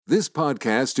This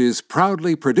podcast is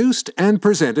proudly produced and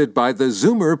presented by the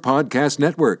Zoomer Podcast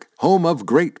Network, home of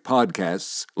great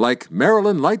podcasts like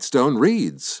Marilyn Lightstone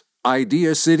Reads,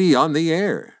 Idea City on the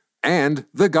Air, and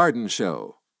The Garden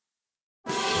Show.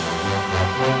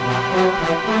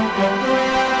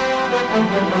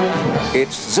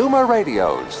 It's Zoomer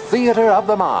Radio's Theater of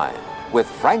the Mind with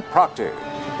Frank Proctor.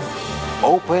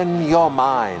 Open your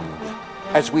mind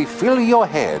as we fill your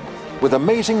head with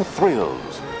amazing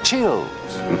thrills, chills,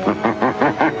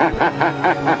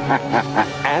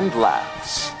 and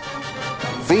laughs.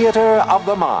 Theater of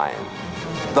the Mind.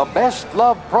 The best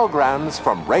love programs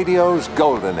from radio's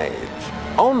golden age.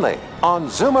 Only on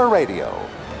Zoomer Radio.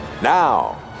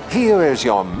 Now, here is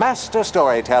your master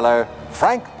storyteller,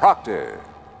 Frank Proctor.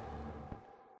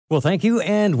 Well, thank you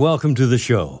and welcome to the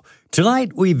show.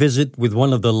 Tonight we visit with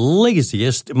one of the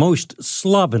laziest, most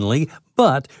slovenly,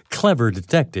 but clever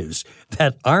detectives,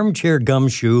 that armchair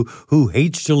gumshoe who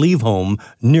hates to leave home,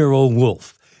 Nero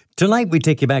Wolfe. Tonight we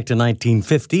take you back to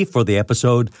 1950 for the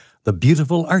episode, The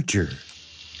Beautiful Archer.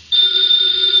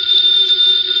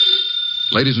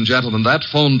 Ladies and gentlemen, that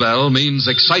phone bell means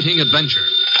exciting adventure.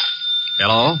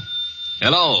 Hello?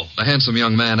 Hello. The handsome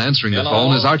young man answering the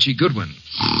phone is Archie Goodwin.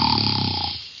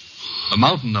 A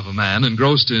mountain of a man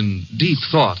engrossed in deep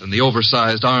thought in the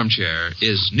oversized armchair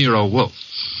is Nero Wolfe.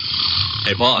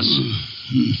 Hey, boss.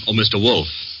 Oh, Mr. Wolfe.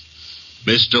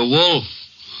 Mr. Wolfe.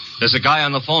 There's a guy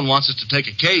on the phone wants us to take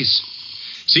a case.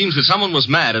 Seems that someone was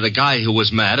mad at a guy who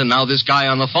was mad, and now this guy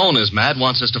on the phone is mad,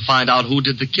 wants us to find out who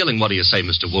did the killing. What do you say,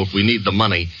 Mr. Wolfe? We need the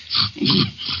money.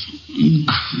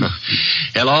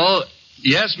 Hello?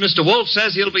 Yes, Mr. Wolfe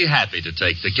says he'll be happy to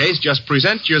take the case. Just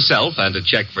present yourself and a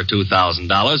check for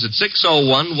 $2,000 at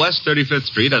 601 West 35th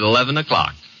Street at 11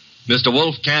 o'clock. Mr.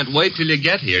 Wolfe can't wait till you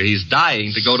get here. He's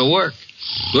dying to go to work.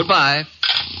 Goodbye.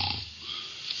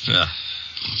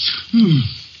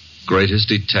 Greatest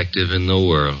detective in the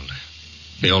world.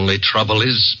 The only trouble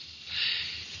is,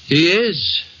 he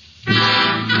is.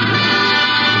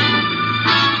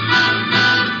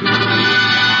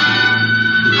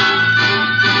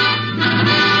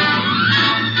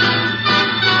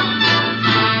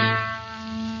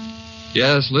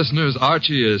 Yes, listeners,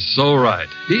 Archie is so right.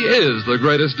 He is the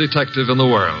greatest detective in the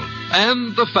world,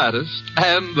 and the fattest,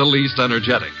 and the least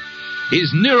energetic.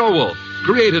 He's Nero Wolfe,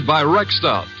 created by Rex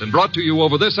Stout, and brought to you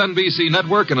over this NBC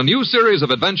network in a new series of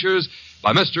adventures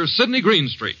by Mr. Sidney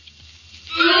Greenstreet.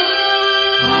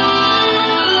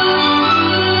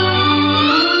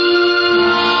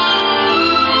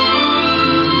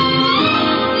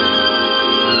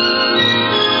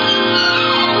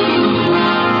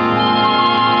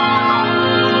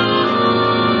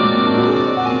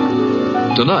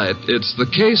 Tonight, it's The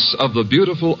Case of the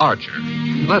Beautiful Archer.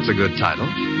 That's a good title,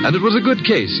 and it was a good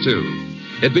case, too.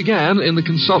 It began in the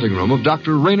consulting room of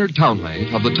Dr. Raynard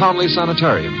Townley of the Townley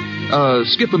Sanitarium,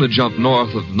 skipping a jump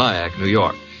north of Nyack, New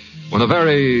York, when a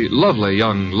very lovely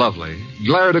young lovely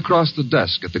glared across the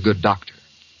desk at the good doctor.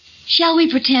 Shall we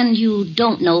pretend you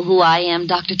don't know who I am,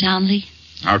 Dr. Townley?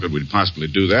 How could we possibly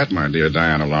do that, my dear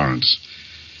Diana Lawrence?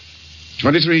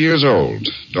 23 years old,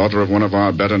 daughter of one of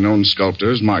our better-known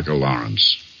sculptors, Michael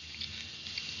Lawrence.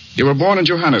 You were born in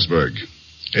Johannesburg,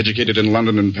 educated in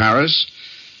London and Paris,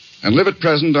 and live at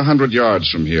present 100 yards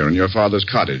from here in your father's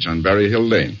cottage on Berry Hill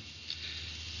Lane.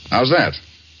 How's that?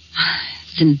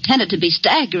 It's intended to be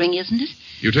staggering, isn't it?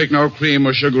 You take no cream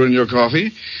or sugar in your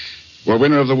coffee, were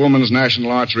winner of the Women's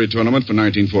National Archery Tournament for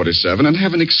 1947, and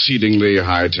have an exceedingly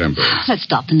high temper. Let's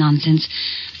stop the nonsense.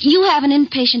 You have an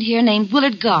inpatient here named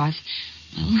Willard Garth.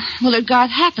 Well, Willard Garth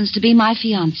happens to be my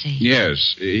fiancé.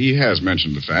 Yes, he has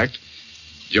mentioned the fact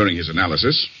during his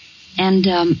analysis. And,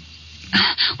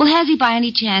 well, has he by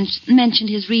any chance mentioned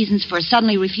his reasons for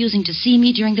suddenly refusing to see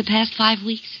me during the past 5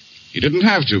 weeks? He didn't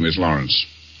have to, Miss Lawrence.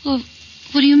 Well,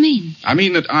 what do you mean? I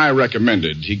mean that I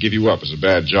recommended he give you up as a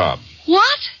bad job.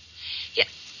 What?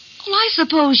 Well, I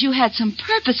suppose you had some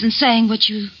purpose in saying what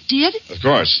you did. Of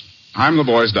course. I'm the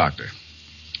boy's doctor.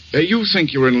 You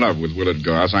think you're in love with Willard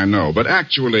Garth, I know, but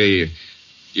actually,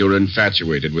 you're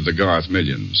infatuated with the Garth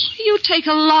millions. You take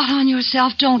a lot on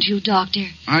yourself, don't you, Doctor?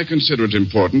 I consider it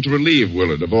important to relieve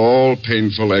Willard of all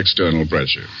painful external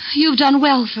pressure. You've done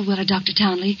well for Willard, Dr.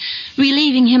 Townley,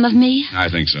 relieving him of me. I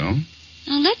think so.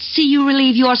 Now, let's see you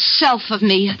relieve yourself of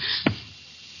me.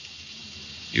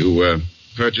 You,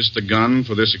 purchased the gun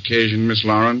for this occasion, Miss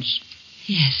Lawrence?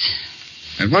 Yes.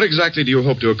 And what exactly do you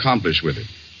hope to accomplish with it?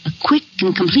 A quick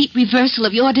and complete reversal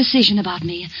of your decision about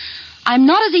me. I'm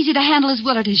not as easy to handle as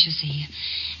Willard is, you see.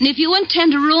 And if you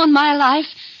intend to ruin my life,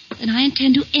 then I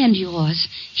intend to end yours,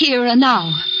 here and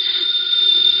now.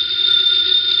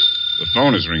 The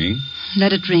phone is ringing.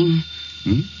 Let it ring.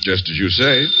 Just as you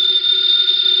say.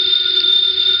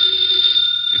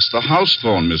 It's the house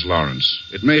phone, Miss Lawrence.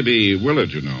 It may be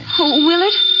Willard, you know. Oh,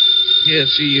 Willard?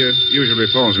 Yes, he usually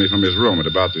phones me from his room at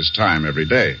about this time every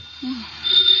day.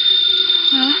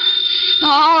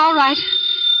 Well, all right.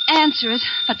 Answer it,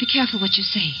 but be careful what you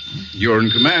say. You're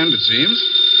in command, it seems.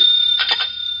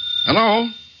 Hello?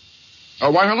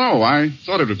 Oh, why, hello. I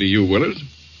thought it would be you, Willard.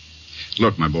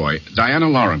 Look, my boy, Diana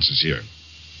Lawrence is here.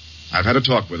 I've had a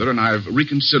talk with her, and I've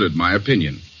reconsidered my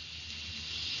opinion.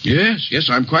 Yes,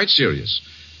 I'm quite serious.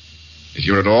 If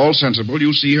you're at all sensible,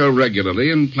 you'll see her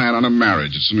regularly and plan on a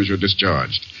marriage as soon as you're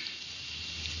discharged.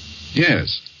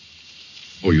 Yes.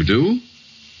 Oh, you do?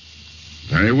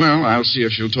 Very well. I'll see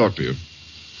if she'll talk to you.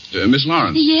 Miss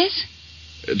Lawrence. Yes?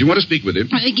 Do you want to speak with him?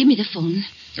 Give me the phone.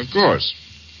 Of course.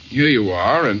 Here you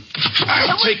are, and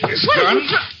I'll take this gun.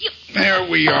 There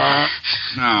we are.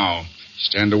 Now,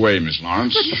 stand away, Miss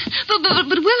Lawrence. But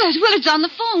Willard's on the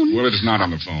phone. Willard is not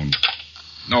on the phone.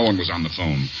 No one was on the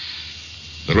phone.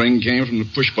 The ring came from the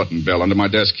push-button bell under my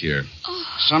desk here. Oh.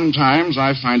 Sometimes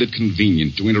I find it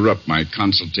convenient to interrupt my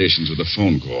consultations with a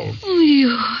phone call. Oh,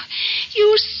 you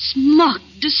smug,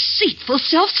 deceitful,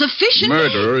 self-sufficient...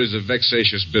 Murder is a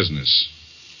vexatious business.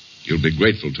 You'll be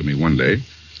grateful to me one day.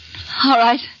 All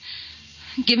right.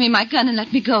 Give me my gun and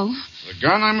let me go. The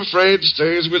gun, I'm afraid,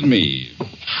 stays with me.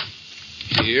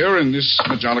 Here in this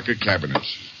Majolica cabinet.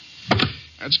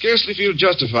 I'd scarcely feel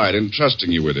justified in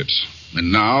trusting you with it.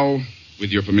 And now,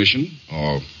 with your permission,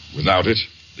 or without it,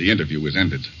 the interview is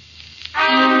ended.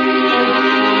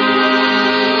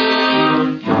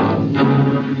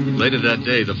 Later that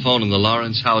day, the phone in the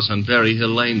Lawrence house on Berry Hill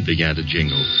Lane began to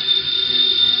jingle.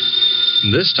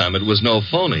 And this time it was no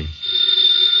phony.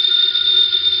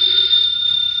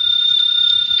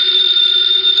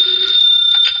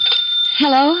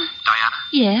 Hello? Diana?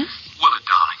 Yes? Willard,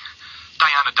 darling.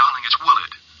 Diana, darling, it's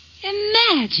Willard.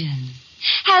 Imagine.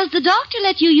 Has the doctor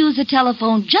let you use the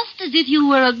telephone just as if you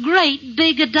were a great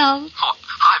big adult? Oh,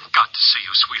 I've got to see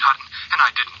you, sweetheart, and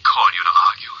I didn't call you to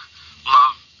argue.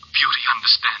 Love, beauty,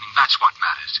 understanding, that's what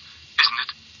matters. Isn't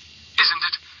it? Isn't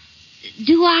it?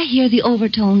 Do I hear the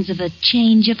overtones of a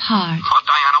change of heart? Oh,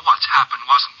 Diana, what's happened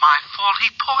wasn't my fault. He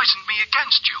poisoned me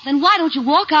against you. Then why don't you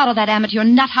walk out of that amateur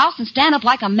nut house and stand up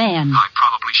like a man? I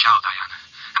probably shall, Diana.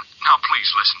 And now, please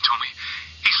listen to me.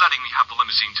 He's letting me have the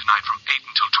limousine tonight from 8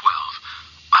 until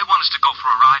 12. I want us to go for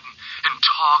a ride and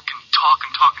talk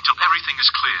until everything is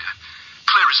clear.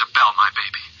 Clear as a bell, my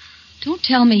baby. Don't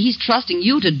tell me he's trusting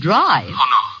you to drive. Oh,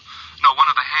 no. No, one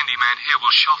of the handyman here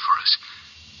will chauffeur us.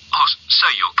 Oh,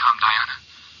 say you'll come, Diana.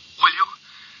 Will you?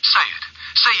 Say it.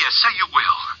 Say yes. Say you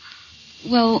will.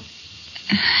 Well,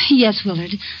 yes,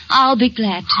 Willard. I'll be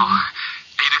glad to. Oh,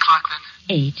 8 o'clock then?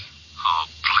 8. Oh,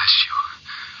 bless you.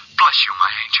 Bless you,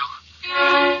 my angel.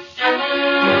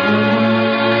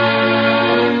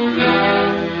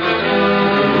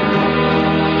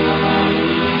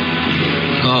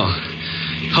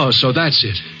 Oh, so that's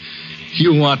it.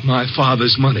 You want my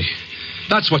father's money.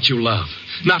 That's what you love,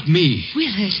 not me.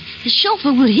 Willard, the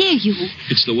chauffeur will hear you.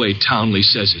 It's the way Townley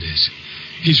says it is.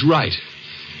 He's right.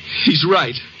 He's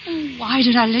right. Oh, why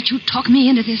did I let you talk me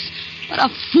into this? What a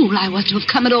fool I was to have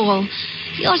come at all.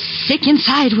 You're sick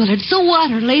inside, Willard, so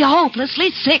utterly,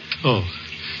 hopelessly sick. Oh,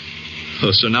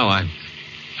 so now I'm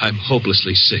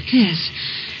hopelessly sick.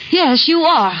 Yes, you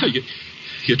are.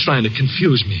 You're trying to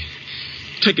confuse me.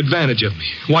 Take advantage of me.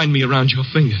 Wind me around your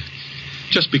finger.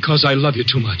 Just because I love you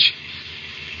too much.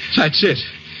 That's it.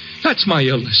 That's my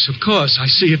illness. Of course, I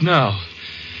see it now.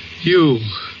 You're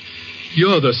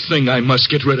the thing I must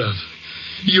get rid of.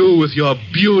 You with your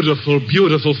beautiful,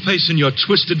 beautiful face and your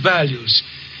twisted values.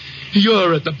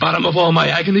 You're at the bottom of all my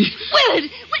agony.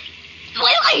 Willard!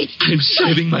 Willard! I'm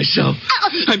saving myself.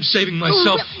 I'm saving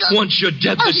myself. Once you're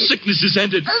dead, the sickness is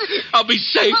ended. I'll be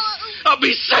safe. I'll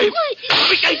be safe. I'll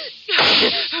be safe.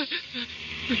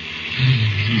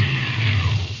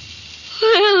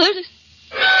 Willard!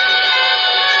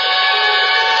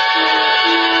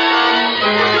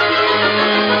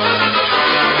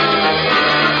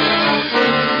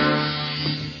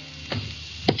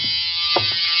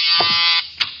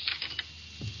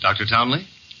 Dr. Townley?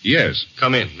 Yes.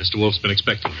 Come in. Mr. Wolfe's been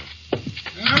expecting you.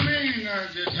 Come in,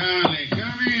 Dr. Townley.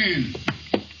 Come in.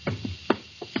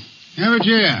 Have a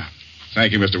chair.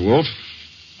 Thank you, Mr. Wolfe.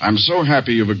 I'm so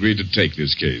happy you've agreed to take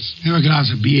this case. Have a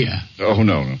glass of beer. Oh,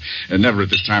 no. Never at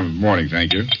this time of morning,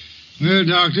 thank you. Well,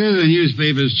 Doctor, the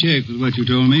newspapers check with what you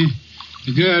told me.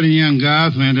 The girl and young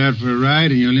Garth went out for a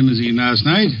ride in your limousine last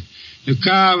night. The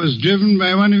car was driven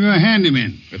by one of your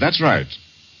handymen. That's right.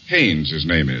 Haynes, his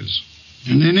name is.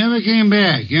 And they never came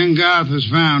back. Young Garth was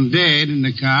found dead in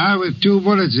the car with 2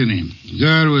 bullets in him. The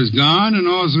girl was gone, and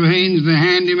also Haynes, the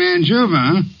handyman chauffeur,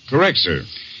 huh? Correct, sir.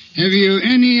 Have you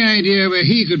any idea where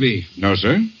he could be? No,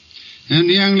 sir. And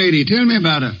the young lady, tell me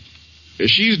about her.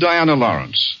 She's Diana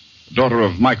Lawrence, daughter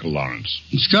of Michael Lawrence.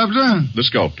 The sculptor? The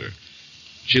sculptor.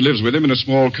 She lives with him in a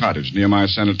small cottage near my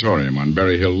sanatorium on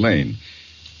Berry Hill Lane.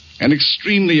 An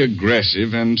extremely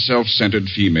aggressive and self-centered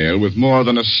female with more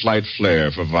than a slight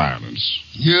flair for violence.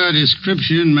 Your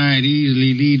description might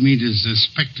easily lead me to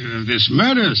suspect her of this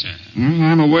murder, sir.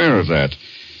 I'm aware of that.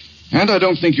 And I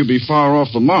don't think you'll be far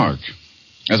off the mark.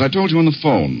 As I told you on the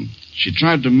phone, she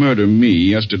tried to murder me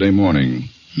yesterday morning.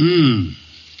 The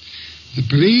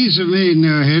police have made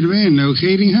no headway in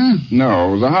locating her?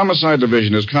 No, the homicide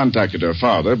division has contacted her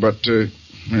father, but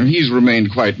he's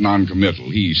remained quite noncommittal.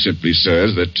 He simply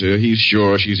says that he's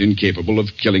sure she's incapable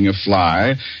of killing a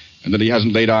fly and that he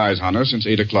hasn't laid eyes on her since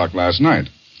 8 o'clock last night.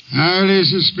 Highly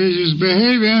suspicious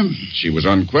behavior. She was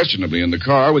unquestionably in the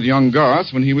car with young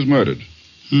Garth when he was murdered.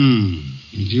 And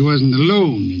she wasn't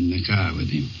alone in the car with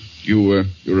him. You're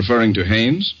referring to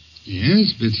Haynes?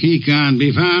 Yes, but he can't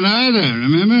be found either,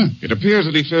 remember? It appears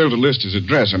that he failed to list his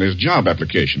address on his job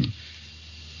application.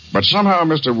 But somehow,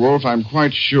 Mr. Wolfe, I'm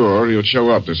quite sure he'll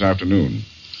show up this afternoon.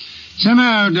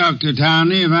 Somehow, Dr.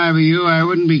 Townley, if I were you, I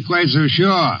wouldn't be quite so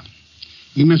sure.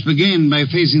 We must begin by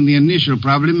facing the initial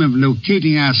problem of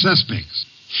locating our suspects.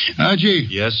 Archie?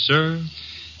 Yes, sir?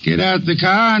 Get out the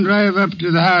car and drive up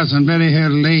to the house on Berry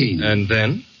Hill Lane. And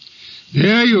then?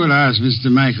 There you will ask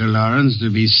Mr. Michael Lawrence to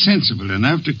be sensible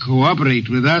enough to cooperate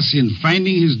with us in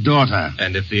finding his daughter.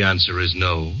 And if the answer is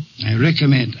no? I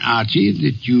recommend, Archie,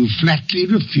 that you flatly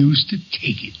refuse to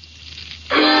take it.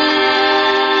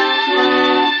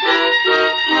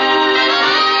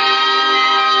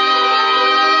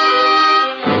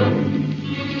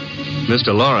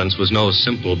 Mr. Lawrence was no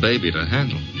simple baby to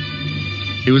handle.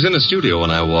 He was in a studio when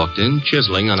I walked in,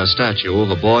 chiseling on a statue of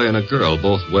a boy and a girl,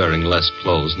 both wearing less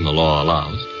clothes than the law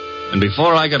allows. And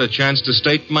before I got a chance to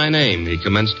state my name, he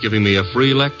commenced giving me a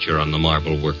free lecture on the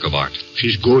marble work of art.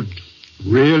 She's good.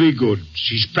 Really good.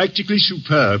 She's practically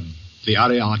superb. The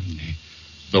Ariadne.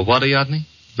 The what Ariadne?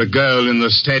 The girl in the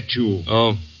statue.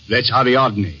 Oh. That's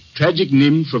Ariadne, tragic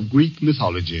nymph of Greek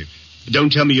mythology.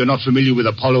 Don't tell me you're not familiar with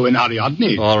Apollo and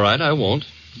Ariadne. All right, I won't.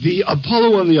 The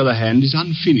Apollo, on the other hand, is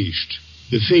unfinished.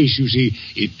 The face, you see,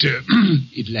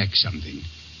 it lacks something.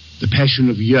 The passion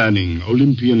of yearning,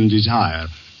 Olympian desire.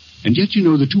 And yet, you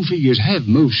know, the two figures have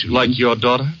motion. Like your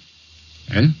daughter?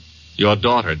 Eh? Your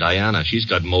daughter, Diana, she's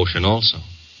got motion also.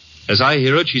 As I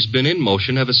hear it, she's been in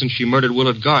motion ever since she murdered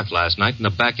Willard Garth last night in the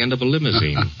back end of a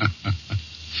limousine.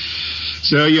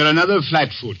 So you're another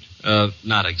flatfoot?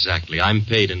 Not exactly. I'm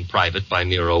paid in private by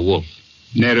Nero Wolfe.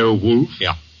 Nero Wolfe?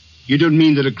 Yeah. You don't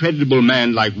mean that a creditable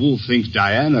man like Wolfe thinks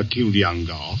Diana killed young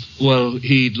Garth? Well,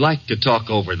 he'd like to talk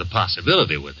over the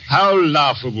possibility with her. How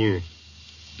laughable.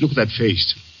 Look at that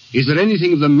face. Is there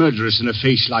anything of the murderous in a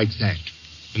face like that?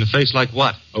 In a face like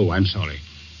what? Oh, I'm sorry.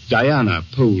 Diana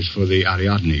posed for the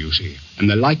Ariadne, you see, and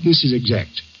the likeness is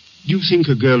exact. Do you think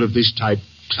a girl of this type,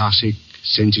 classic,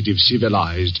 sensitive,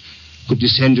 civilized, could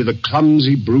descend to the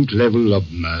clumsy, brute level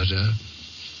of murder?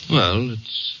 Well,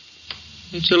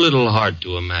 it's a little hard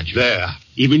to imagine. There.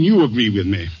 Even you agree with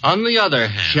me. On the other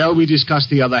hand... Shall we discuss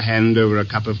the other hand over a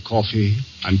cup of coffee?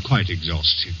 I'm quite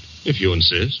exhausted. If you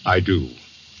insist. I do.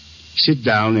 Sit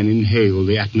down and inhale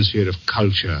the atmosphere of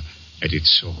culture at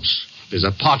its source. There's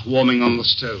a pot warming on the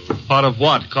stove. Pot of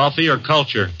what? Coffee or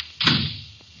culture?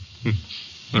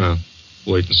 Well,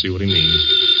 wait and see what he means.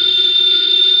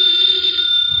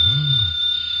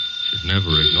 Should never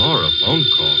ignore a phone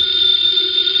call.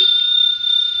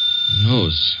 Who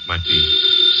knows? Might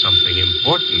be something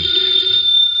important.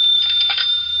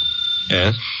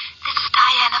 Yes? This is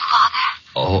Diana,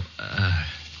 Father.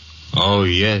 Oh,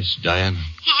 yes, Diana.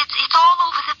 It's all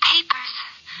over the papers.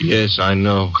 Yes, I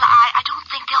know. Well, I don't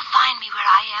think they'll find me where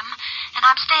I am, and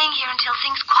I'm staying here until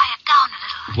things quiet down a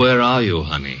little. Where are you,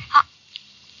 honey?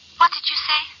 What did you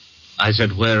say? I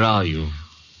said, where are you?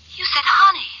 You said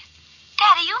honey.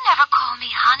 Daddy, you never call me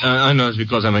honey. I know it's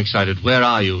because I'm excited. Where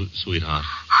are you, sweetheart?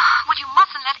 Well, you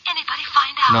mustn't let anybody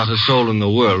find out. Not a soul in the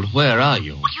world. Where are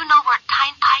you? Well, you know where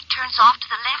Tyne Pike turns off to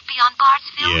the left beyond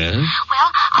Bartsfield? Yes?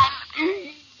 Well, I'm...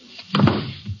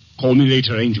 Call me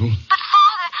later, Angel. But,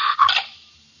 Father,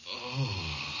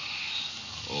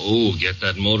 Oh, get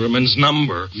that motorman's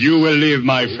number. You will live,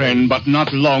 my friend, but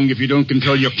not long if you don't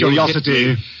control your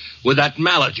curiosity. With that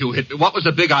mallet you hit me. What was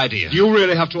the big idea? You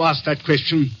really have to ask that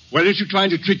question. Weren't you trying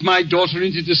to trick my daughter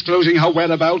into disclosing her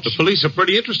whereabouts? The police are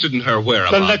pretty interested in her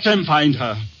whereabouts. Then let them find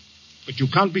her. But you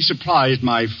can't be surprised,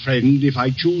 my friend, if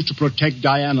I choose to protect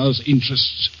Diana's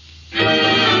interests. So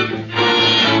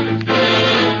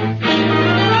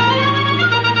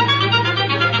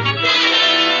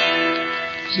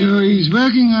he's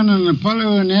working on an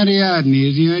Apollo and Ariadne,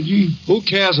 is he, Archie? Who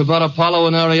cares about Apollo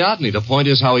and Ariadne? The point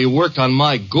is how he worked on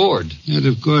my gourd. That,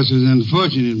 of course, was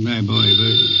unfortunate, my boy,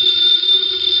 but...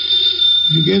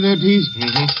 You get that, please?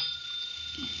 Mm-hmm.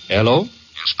 Hello?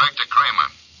 Inspector Kramer.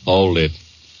 Hold it.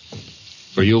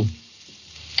 For you.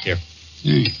 Here.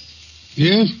 Thanks.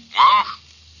 Yes? Wolfe,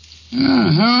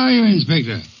 How are you,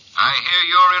 Inspector? I hear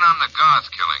you're in on the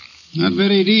Garth killing. Not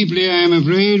very deeply, I'm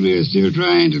afraid. We're still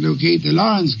trying to locate the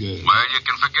Lawrence girl. Well, you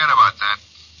can forget about that.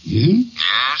 Yeah?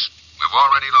 Yes, we've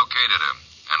already located her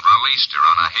and released her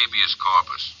on a habeas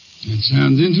corpus. That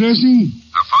sounds interesting.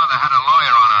 Her father had a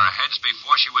lawyer on our heads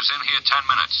before she was in here 10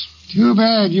 minutes. Too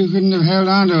bad you couldn't have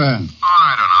held on to her. Oh,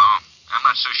 I don't know. I'm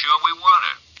not so sure we want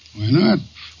her. Why not?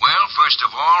 Well, first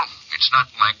of all, it's not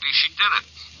likely she did it.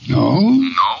 No?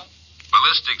 No.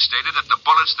 Ballistics stated that the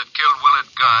bullets that killed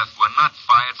Willard Garth were not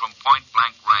fired from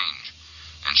point-blank range,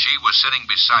 and she was sitting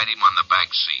beside him on the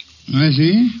back seat. I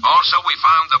see. Also, we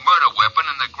found the murder weapon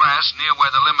in the grass near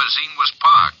where the limousine was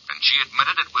parked, and she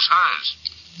admitted it was hers.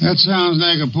 That sounds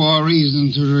like a poor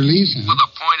reason to release her. Well,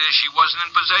 the point is she wasn't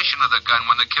in possession of the gun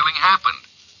when the killing happened.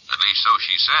 At least so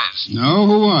she says. No,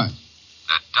 who what?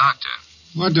 That doctor.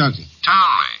 What doctor?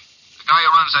 Townley. The guy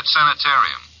who runs that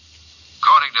sanitarium.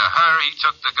 According to her, he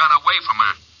took the gun away from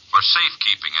her for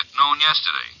safekeeping at noon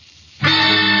yesterday.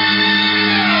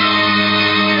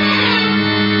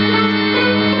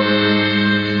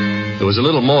 There was a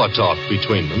little more talk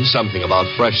between them, something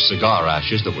about fresh cigar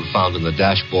ashes that were found in the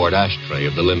dashboard ashtray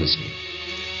of the limousine.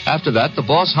 After that, the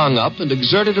boss hung up and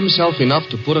exerted himself enough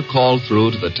to put a call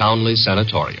through to the Townley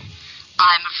Sanatorium.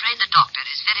 I'm afraid the doctor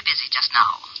is very busy just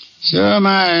now. So am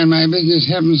I, and my business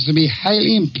happens to be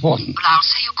highly important. But I'll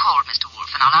say you called, Mr. Wolfe,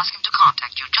 and I'll ask him to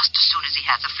contact you just as soon as he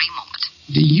has a free moment.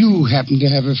 Do you happen to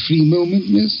have a free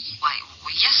moment, miss? Why,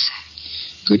 yes, sir.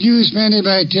 Could you spend it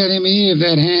by telling me if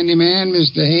that handyman,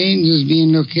 Mr. Haynes, is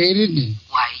being located?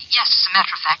 Why, yes, as a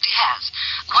matter of fact, he has.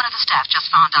 One of the staff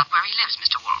just found out where he lives,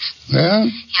 Mr. Wolfe. Well?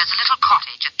 He has a little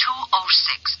cottage at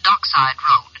 206 Dockside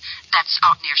Road. That's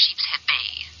out near Sheepshead Bay.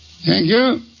 Thank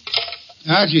you.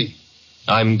 Archie.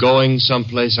 I'm going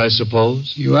someplace, I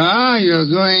suppose? You are? You're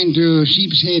going to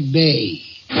Sheepshead Bay.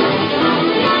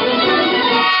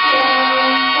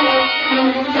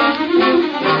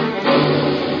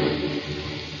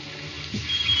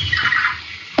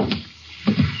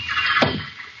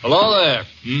 Hello there.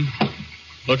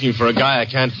 Looking for a guy I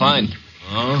can't find.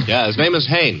 Oh? Yeah, his name is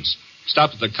Haynes.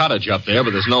 Stopped at the cottage up there,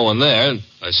 but there's no one there.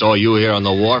 I saw you here on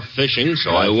the wharf fishing,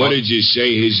 so What did you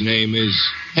say his name is?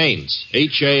 Haynes.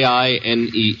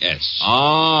 Haines.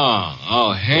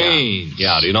 Oh, Haynes.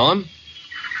 Yeah, do you know him?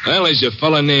 Well, there's a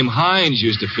fella named Hines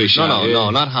used to fish out here. No,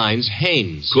 not Hines.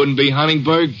 Haynes. Couldn't be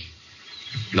Huntingburg?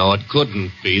 No, it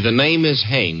couldn't be. The name is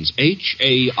Haynes. Hain.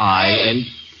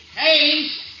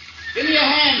 Haynes! Give me a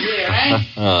hand here, eh?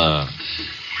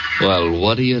 Well,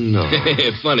 what do you know?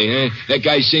 Funny, huh? That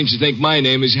guy seems to think my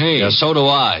name is Haynes. Yeah, so do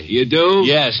I. You do?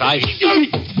 Yes, I...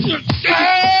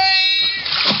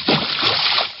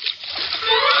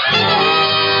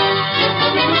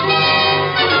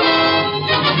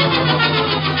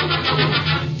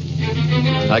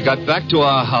 I got back to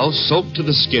our house soaked to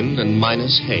the skin and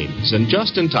minus Haynes, and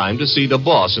just in time to see the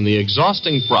boss in the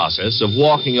exhausting process of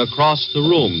walking across the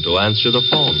room to answer the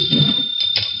phone.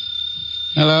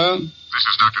 Hello? This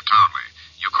is Dr. Townley.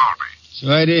 You called me. So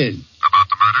I did. About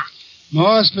the murder?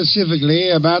 More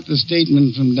specifically, about the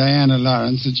statement from Diana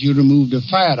Lawrence that you removed a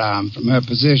firearm from her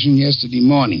possession yesterday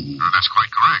morning. That's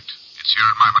quite correct. It's here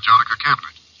in my Majonica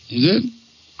cabinet. Is it?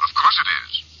 Of course it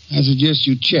is. I suggest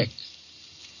you check.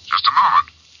 Just a moment.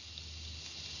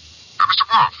 Mr.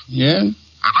 Wolfe. Yeah?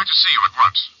 I'd like to see you at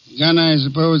once. The gun, I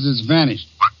suppose, has vanished.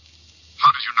 What?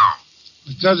 How did you know?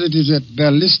 Because it is at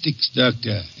ballistics,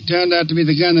 Doctor. It turned out to be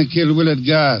the gun that killed Willard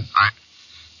Garth. I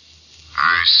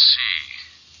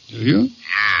see. Do you?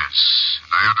 Yes,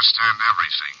 and I understand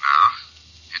everything now.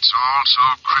 It's all so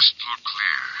crystal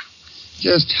clear.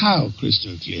 Just how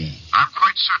crystal clear? I'm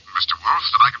quite certain, Mr. Wolfe,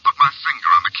 that I can put my finger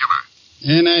on the killer.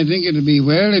 And I think it would be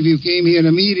well if you came here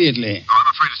immediately. No, I'm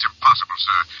afraid it's impossible,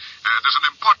 sir. There's an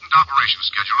important operation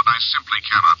scheduled, and I simply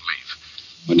cannot leave.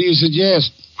 What do you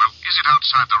suggest? Well, is it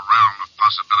outside the realm of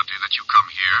possibility that you come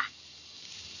here?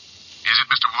 Is it,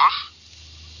 Mr. Wolfe?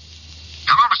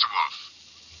 Hello, Mr. Wolfe.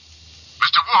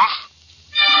 Mr. Wolfe?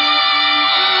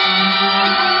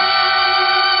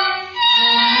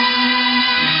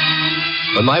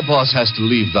 When my boss has to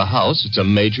leave the house, it's a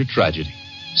major tragedy.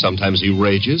 Sometimes he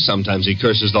rages, sometimes he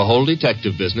curses the whole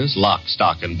detective business, lock,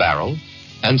 stock, and barrel.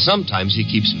 And sometimes he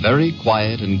keeps very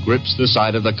quiet and grips the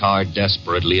side of the car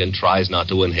desperately and tries not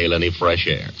to inhale any fresh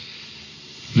air.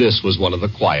 This was one of the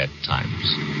quiet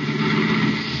times.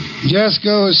 Just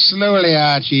go slowly,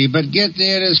 Archie, but get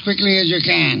there as quickly as you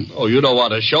can. Oh, you don't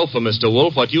want a chauffeur, Mr.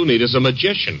 Wolfe. What you need is a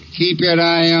magician. Keep your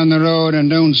eye on the road and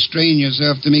don't strain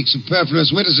yourself to make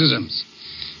superfluous witticisms.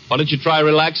 Why don't you try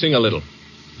relaxing a little?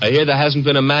 I hear there hasn't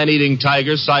been a man-eating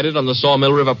tiger sighted on the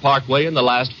Sawmill River Parkway in the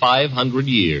last 500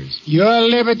 years. Your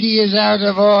liberty is out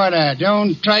of order.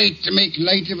 Don't try to make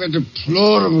light of a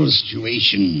deplorable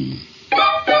situation.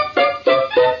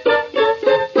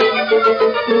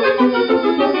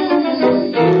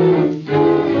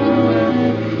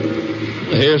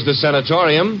 Here's the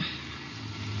sanatorium.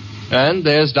 And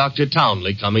there's Dr.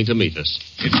 Townley coming to meet us.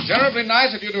 It's terribly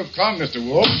nice of you to have come, Mr.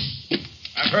 Wolfe.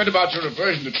 I've heard about your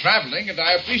aversion to traveling, and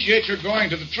I appreciate your going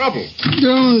to the trouble.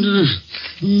 Don't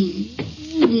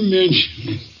mention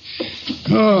it.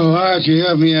 Oh, Archie,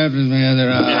 help me out with my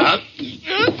other arm.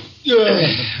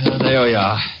 There we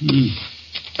are.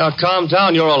 Now, calm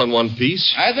down. You're all in one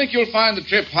piece. I think you'll find the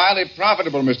trip highly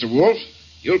profitable, Mr. Wolfe.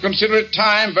 You'll consider it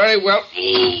time very well.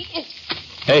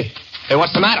 Hey,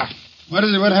 what's the matter? What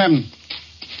is it? What happened?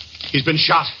 He's been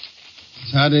shot.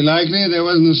 It's hardly likely. There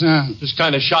wasn't a sound. This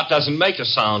kind of shot doesn't make a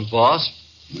sound, boss.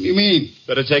 What do you mean?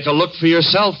 Better take a look for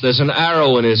yourself. There's an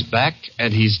arrow in his back,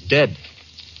 and he's dead.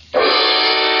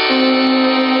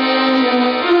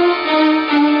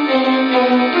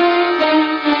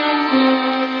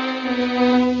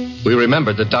 We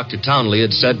remembered that Dr. Townley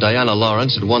had said Diana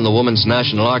Lawrence had won the Women's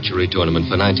National Archery Tournament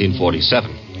for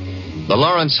 1947. The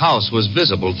Lawrence house was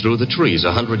visible through the trees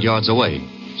 100 yards away,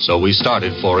 so we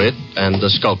started for it and the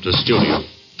sculptor's studio.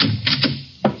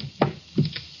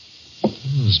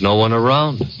 There's no one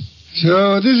around.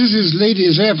 So this is his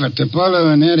latest effort, Apollo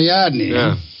and Ariadne.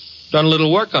 Yeah. Done a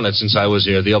little work on it since I was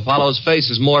here. The Apollo's face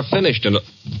is more finished and...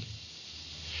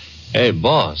 Hey,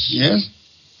 boss. Yes?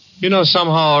 You know,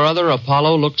 somehow or other,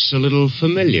 Apollo looks a little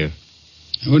familiar.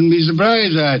 I wouldn't be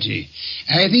surprised, Archie.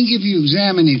 I think if you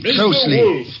examine it closely...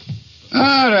 Mr. Wolfe.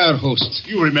 Our host.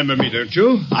 You remember me, don't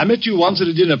you? I met you once at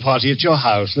a dinner party at your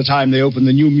house, the time they opened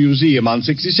the new museum on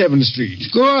 67th Street.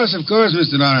 Of course,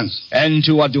 Mr. Lawrence. And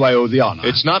to what do I owe the honor?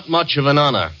 It's not much of an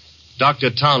honor. Dr.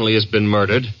 Townley has been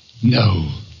murdered. No.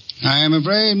 I am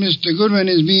afraid Mr. Goodwin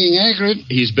is being accurate.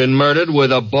 He's been murdered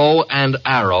with a bow and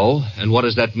arrow. And what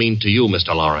does that mean to you,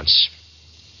 Mr. Lawrence?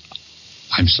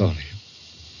 I'm sorry.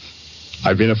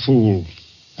 I've been a fool.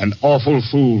 An awful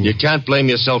fool. You can't blame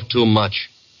yourself too much.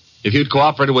 If you'd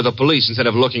cooperated with the police instead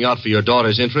of looking out for your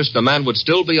daughter's interest, the man would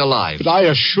still be alive. But I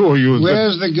assure you that...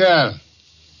 Where's the girl?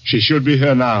 She should be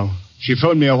here now. She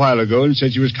phoned me a while ago and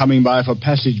said she was coming by for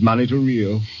passage money to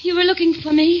Rio. You were looking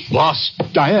for me? Boss,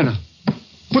 Diana,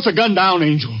 put the gun down,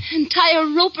 Angel. And tie a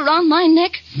rope around my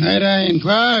neck? Might I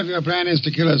inquire if your plan is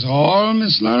to kill us all,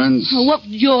 Miss Lawrence? Oh, what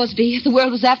would yours be if the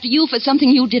world was after you for something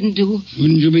you didn't do?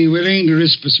 Wouldn't you be willing to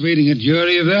risk persuading a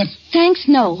jury of that? Thanks,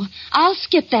 no. I'll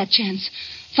skip that chance.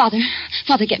 Father,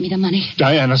 get me the money.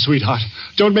 Diana, sweetheart,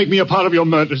 don't make me a part of your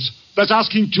murders. That's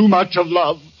asking too much of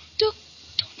love. Don't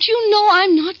you know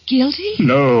I'm not guilty?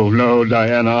 No,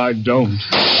 Diana, I don't.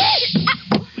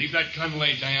 Leave that gun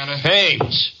lay, Diana.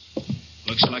 Haynes!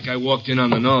 Looks like I walked in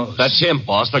on the nose. That's him,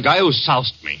 boss, the guy who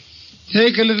soused me.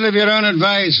 Take a little of your own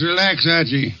advice. Relax,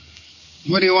 Archie.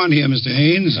 What do you want here, Mr.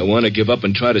 Haynes? I want to give up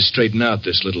and try to straighten out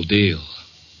this little deal.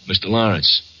 Mr.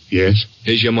 Lawrence. Yes?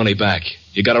 Here's your money back.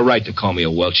 You got a right to call me a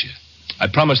welcher. I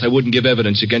promised I wouldn't give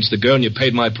evidence against the girl, and you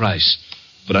paid my price.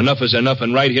 But enough is enough,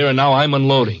 and right here and now I'm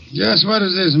unloading. Just what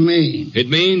does this mean? It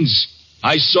means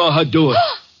I saw her do it.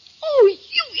 Oh,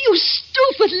 you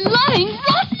stupid, lying,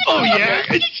 rotten... Oh, yeah.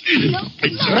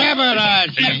 Grab her,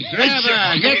 Archie. Grab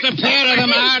her. Get the pair of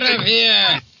them out of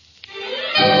here.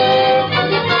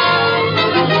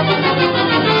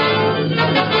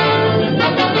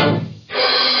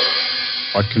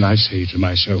 What can I say to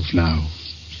myself now?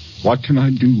 What can I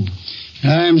do?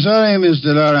 I'm sorry,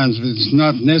 Mr. Lawrence, but it's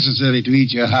not necessary to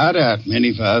eat your heart out.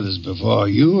 Many fathers before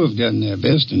you have done their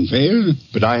best and failed.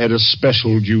 But I had a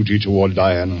special duty toward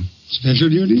Diana. Special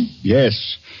duty?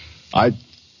 Yes. Well,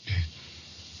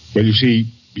 you see,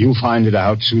 you'll find it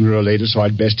out sooner or later, so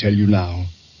I'd best tell you now.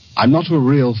 I'm not a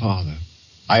real father.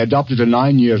 I adopted her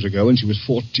 9 years ago, and she was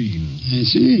 14. I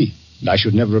see. And I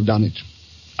should never have done it.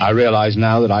 I realize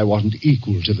now that I wasn't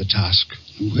equal to the task.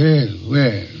 Well,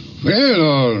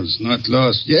 all's not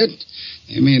lost yet.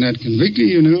 They may not convict her,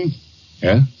 you know.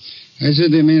 Yeah? I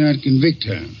said they may not convict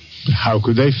her. But how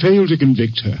could they fail to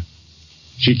convict her?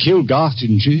 She killed Garth,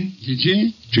 didn't she? Did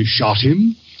she? She shot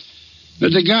him.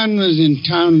 But the gun was in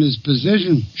Townley's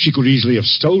possession. She could easily have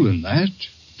stolen that.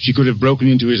 She could have broken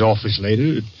into his office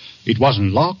later. It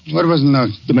wasn't locked. What wasn't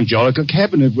locked? The Majolica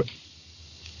cabinet.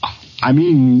 I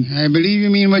believe you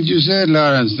mean what you said,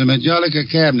 Lawrence, the Majolica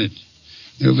cabinet.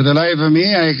 Though for the life of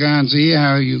me, I can't see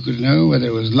how you could know whether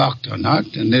it was locked or not,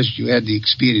 unless you had the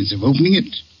experience of opening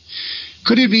it.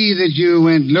 Could it be that you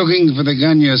went looking for the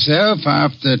gun yourself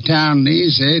after Townley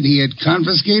said he had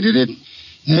confiscated it?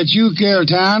 That you killed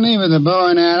Townley with a bow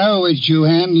and arrow, which you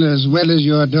handle as well as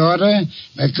your daughter,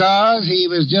 because he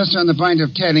was just on the point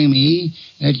of telling me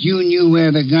that you knew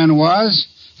where the gun was,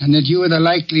 and that you were the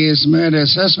likeliest murder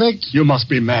suspect? You must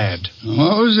be mad.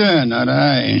 Oh, sir, not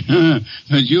I.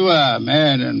 But you are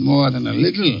mad and more than a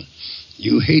little.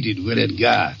 You hated Willard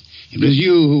Garth. It was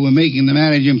you who were making the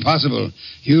marriage impossible.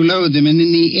 You loathed him, and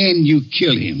in the end you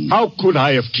killed him. How could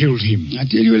I have killed him? I'll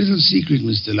tell you a little secret,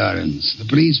 Mr. Lawrence. The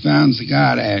police found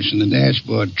cigar ash in the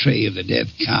dashboard tray of the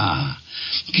death car.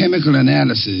 Chemical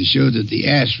analysis showed that the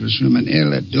ash was from an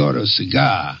El Adoro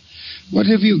cigar. What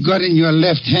have you got in your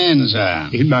left hand, sir?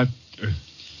 In my...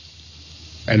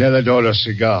 an El Adoro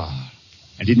cigar.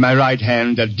 And in my right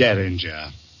hand, a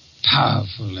Derringer.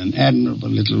 Powerful and admirable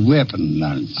little weapon,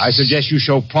 Lawrence. I suggest you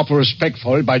show proper respect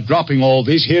for it by dropping all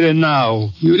this here and now.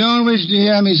 You don't wish to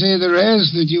hear me say the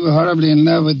rest, that you were horribly in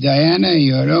love with Diana,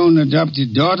 your own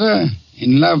adopted daughter?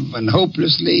 In love and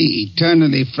hopelessly,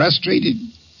 eternally frustrated?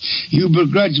 You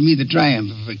begrudge me the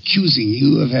triumph of accusing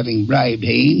you of having bribed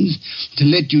Haynes to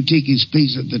let you take his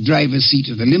place at the driver's seat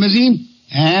of the limousine?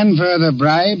 And further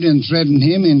bribed and threatened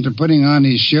him into putting on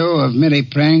his show of merry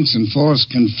pranks and false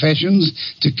confessions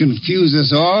to confuse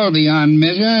us all beyond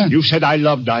measure? You said I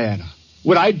loved Diana.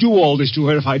 Would I do all this to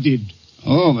her if I did?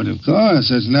 Oh, but of course,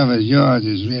 such love as yours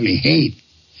is really hate.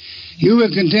 You were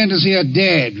content to see her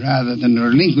dead rather than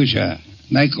relinquish her.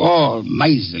 Like all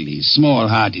miserly,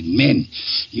 small-hearted men,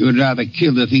 you would rather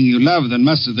kill the thing you love than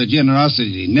muster the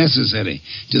generosity necessary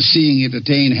to seeing it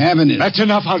attain happiness. That's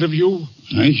enough out of you.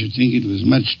 I should think it was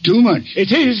much too much.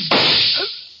 It is.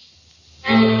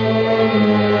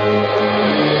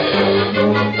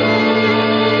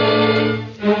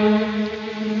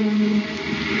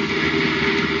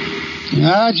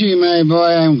 Archie, my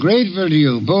boy, I'm grateful to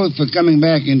you, both for coming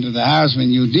back into the house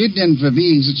when you did and for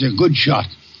being such a good shot.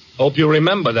 Hope you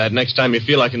remember that next time you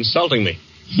feel like insulting me.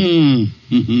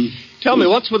 Tell me,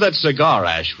 what's with that cigar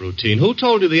ash routine? Who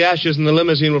told you the ashes in the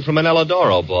limousine were from an El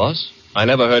Adoro, boss? I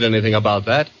never heard anything about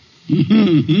that.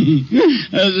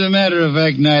 As a matter of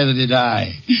fact, neither did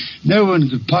I. No one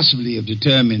could possibly have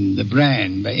determined the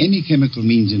brand by any chemical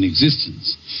means in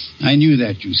existence. I knew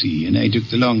that, you see, and I took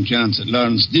the long chance that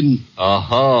Lawrence didn't.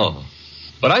 Oh.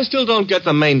 But I still don't get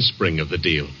the mainspring of the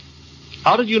deal.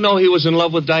 How did you know he was in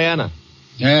love with Diana?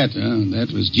 That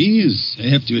was genius. I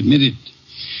have to admit it.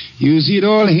 You see, it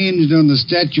all hinged on the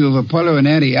statue of Apollo and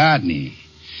Ariadne.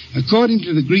 According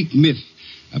to the Greek myth,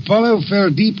 Apollo fell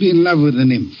deeply in love with the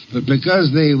nymph, but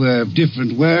because they were of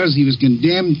different worlds, he was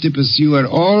condemned to pursue her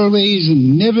always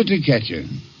and never to catch her.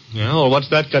 Yeah, well, what's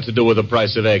that got to do with the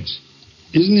price of eggs?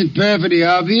 Isn't it perfectly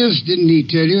obvious? Didn't he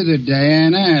tell you that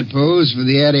Diana had posed for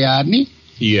the Ariadne?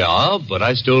 Yeah, but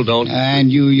I still don't...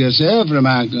 And you yourself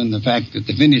remarked on the fact that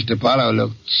the finished Apollo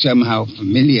looked somehow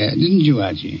familiar, didn't you,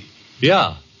 Archie?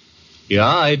 Yeah,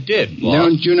 I did, boss.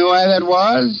 Don't you know why that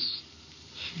was?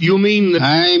 You mean that...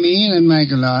 I mean that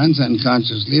Michael Lawrence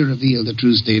unconsciously revealed the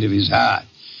true state of his heart.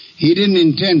 He didn't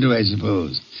intend to, I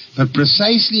suppose. But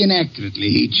precisely and accurately,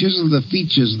 he chiseled the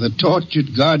features of the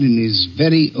tortured God in his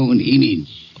very own image.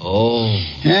 Oh.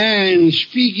 And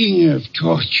speaking of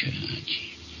torture,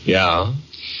 Archie... Yeah?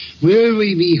 Will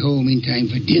we be home in time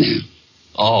for dinner?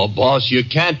 Oh, boss, you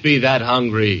can't be that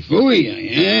hungry. Oh, I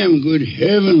am. Good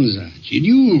heavens, Archie. Do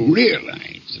you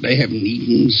realize that I haven't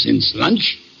eaten since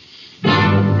lunch?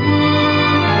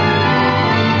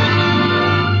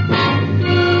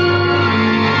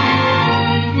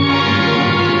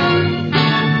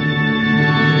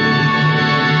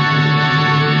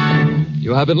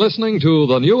 You have been listening to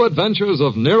The New Adventures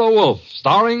of Nero Wolfe,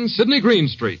 starring Sidney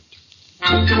Greenstreet.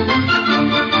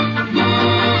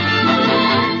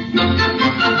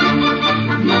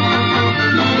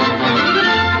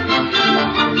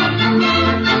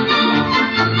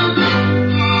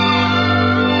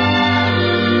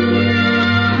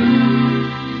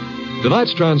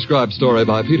 Tonight's transcribed story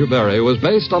by Peter Berry was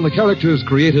based on the characters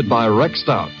created by Rex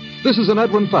Stout. This is an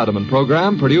Edwin Fadiman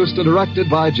program produced and directed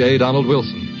by J. Donald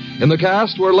Wilson. In the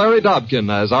cast were Larry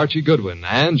Dobkin as Archie Goodwin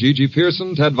and Gigi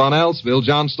Pearson, Ted Von Elst, Bill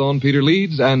Johnstone, Peter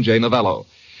Leeds, and Jay Novello.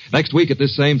 Next week at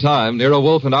this same time, Nero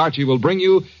Wolfe and Archie will bring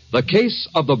you The Case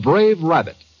of the Brave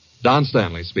Rabbit. Don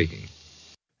Stanley speaking.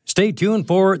 Stay tuned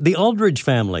for The Aldrich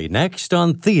Family next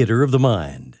on Theater of the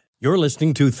Mind. You're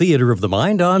listening to Theater of the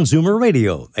Mind on Zoomer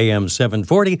Radio, AM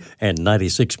 740 and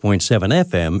 96.7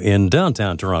 FM in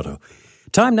downtown Toronto.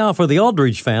 Time now for the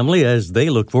Aldrich family as they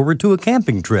look forward to a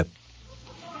camping trip.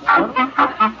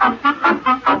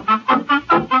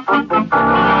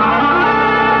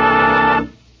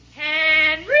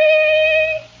 Henry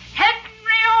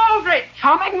Aldrich!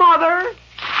 Coming, Mother!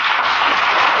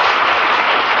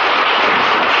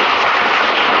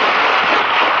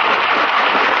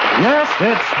 Yes,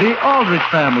 it's The Aldrich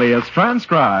Family as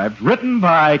transcribed, written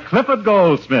by Clifford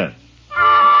Goldsmith.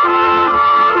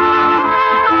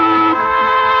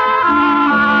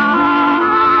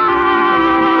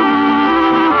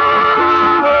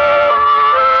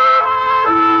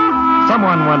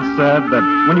 Someone once said that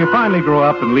when you finally grow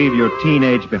up and leave your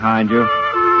teenage behind you,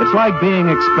 it's like being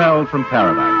expelled from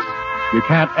paradise. You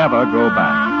can't ever go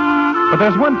back. But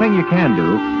there's one thing you can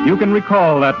do. You can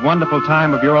recall that wonderful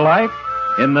time of your life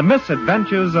in The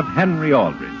Misadventures of Henry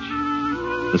Aldrich.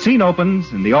 The scene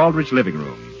opens in the Aldrich living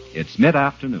room. It's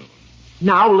mid-afternoon.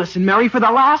 Now listen, Mary, for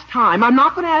the last time, I'm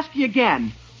not going to ask you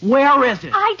again. Where is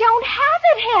it? I don't have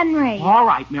it, Henry. All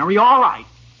right, Mary, all right.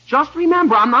 Just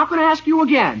remember, I'm not going to ask you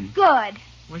again. Good.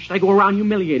 Why should I go around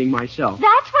humiliating myself?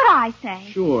 That's what I say.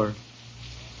 Sure.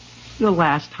 The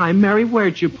last time, Mary,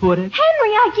 where'd you put it?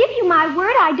 Henry, I give you my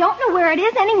word I don't know where it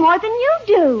is any more than you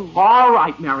do. All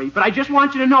right, Mary, but I just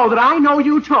want you to know that I know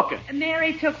you took it.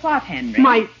 Mary took what,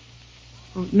 Henry?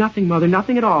 Oh, nothing, Mother,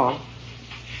 nothing at all.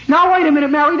 Now, wait a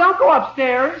minute, Mary, don't go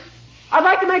upstairs. I'd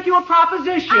like to make you a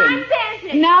proposition. I'm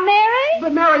busy. Now, Mary?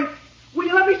 But, Mary, will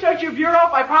you let me search your bureau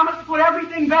if I promise to put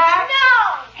everything back?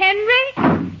 No. Henry?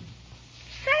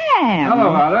 Sam.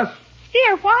 Hello, Alice.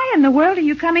 Dear, why in the world are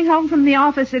you coming home from the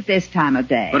office at this time of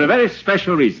day? For a very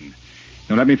special reason.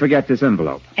 Don't let me forget this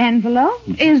envelope. Envelope?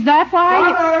 Is that why?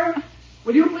 Mother,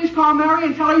 will you please call Mary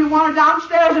and tell her you want her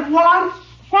downstairs at once?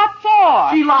 What for?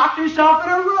 She locked herself in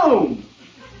her room.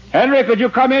 Henry, could you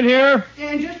come in here?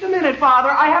 In just a minute,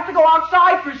 Father. I have to go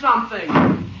outside for something.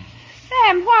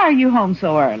 Sam, why are you home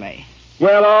so early?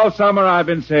 Well, all summer I've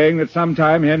been saying that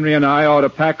sometime Henry and I ought to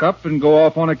pack up and go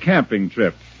off on a camping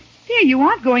trip. Dear, you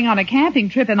aren't going on a camping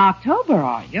trip in October,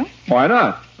 are you? Why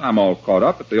not? I'm all caught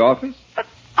up at the office. But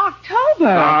October?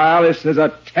 Alice, there's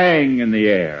a tang in the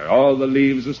air. All the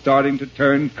leaves are starting to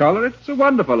turn color. It's a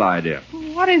wonderful idea.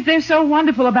 What is there so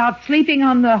wonderful about sleeping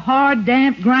on the hard,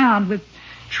 damp ground with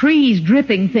trees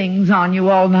dripping things on you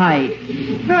all night?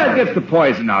 That gets the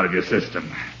poison out of your system.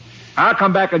 I'll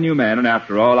come back a new man, and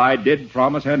after all, I did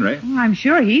promise Henry. I'm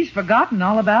sure he's forgotten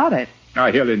all about it. Now,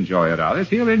 he'll enjoy it, Alice.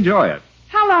 He'll enjoy it.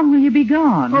 How long will you be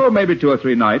gone? Oh, maybe 2 or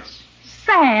 3 nights.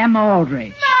 Sam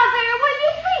Aldrich. Mother, will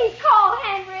you please call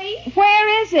Henry? Where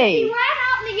is He he? ran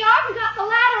out in the yard and got the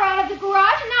ladder out of the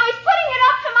garage, and now he's putting it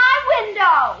up to my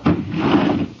window.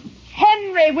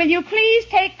 Henry, will you please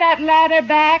take that ladder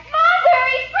back? Mother,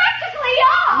 he's practically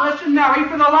up. Listen, Mary,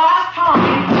 for the last time.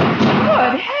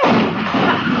 Good heavens.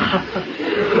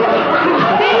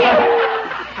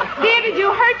 Dear, did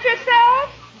you hurt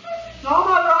yourself? No,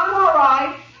 Mother, I'm all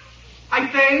right. I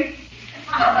think.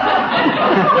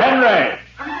 Henry!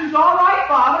 Everything's all right,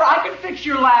 Father. I can fix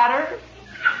your ladder.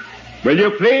 Will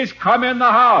you please come in the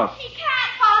house? He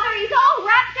can't, Father. He's all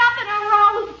wrapped up in a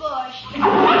rose bush.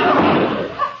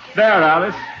 There,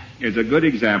 Alice. Is a good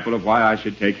example of why I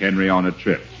should take Henry on a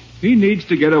trip. He needs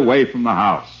to get away from the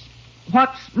house.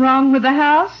 What's wrong with the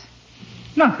house?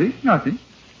 Nothing.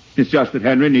 It's just that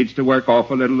Henry needs to work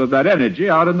off a little of that energy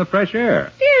out in the fresh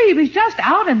air. Dear, he was just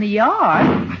out in the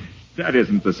yard. That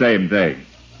isn't the same thing.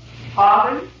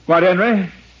 Father? What, Henry?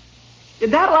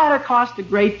 Did that ladder cost a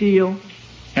great deal?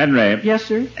 Henry. Yes,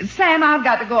 sir. Sam, I've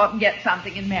got to go up and get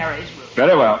something in Mary's room.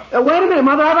 Very well. Wait a minute,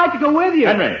 Mother. I'd like to go with you.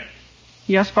 Henry.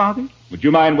 Yes, Father? Would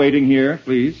you mind waiting here,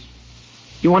 please?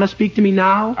 You want to speak to me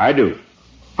now? I do.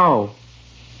 Oh.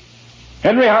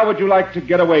 Henry, how would you like to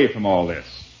get away from all this?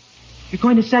 You're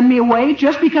going to send me away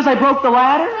just because I broke the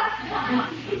ladder?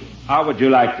 How would you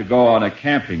like to go on a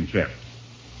camping trip?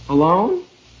 Alone?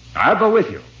 I'll go with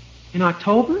you. In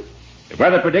October? The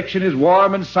weather prediction is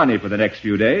warm and sunny for the next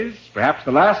few days. Perhaps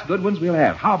the last good ones we'll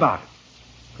have. How about it?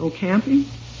 Go camping?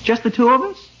 Just the two of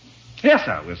us? Yes,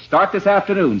 sir. We'll start this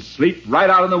afternoon. Sleep right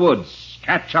out in the woods.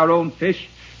 Catch our own fish.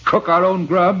 Cook our own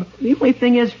grub. The only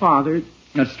thing is, Father...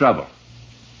 That's trouble.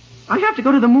 I have to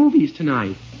go to the movies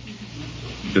tonight.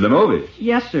 To the movies?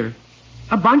 Yes, sir.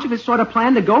 A bunch of us sort of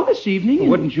planned to go this evening. Well,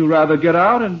 wouldn't you rather get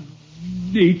out and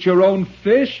eat your own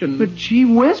fish and... But gee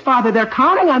whiz, Father, they're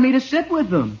counting on me to sit with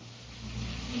them.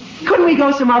 Couldn't we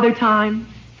go some other time?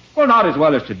 Well, not as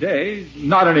well as today.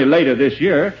 Not any later this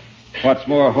year. What's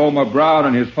more, Homer Brown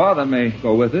and his father may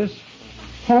go with us.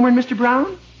 Homer and Mr.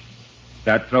 Brown?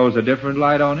 That throws a different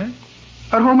light on it.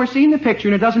 But Homer's seen the picture,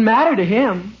 and it doesn't matter to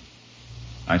him.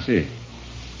 I see.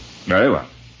 Very well.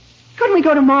 Couldn't we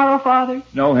go tomorrow, Father?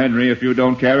 No, Henry, if you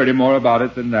don't care any more about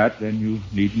it than that, then you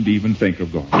needn't even think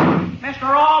of going. Mr.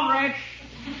 Aldrich.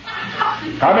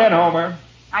 Come in, Homer.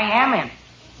 I am in.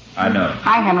 I know.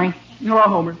 Hi, Henry. Hello,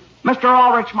 Homer. Mr.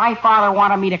 Aldrich, my father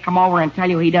wanted me to come over and tell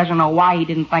you he doesn't know why he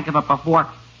didn't think of it before.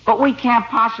 But we can't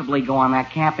possibly go on that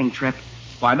camping trip.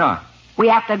 Why not? We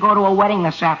have to go to a wedding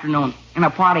this afternoon and a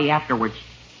party afterwards.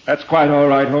 That's quite all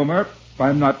right, Homer.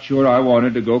 I'm not sure I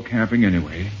wanted to go camping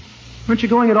anyway. Aren't you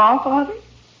going at all, Father?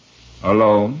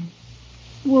 Alone?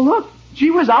 Well, look. Gee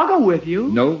whiz, I'll go with you.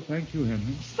 No, thank you,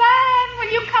 Henry. Sam,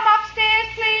 will you come upstairs,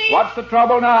 please? What's the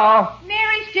trouble now?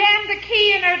 Mary's jammed the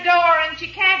key in her door and she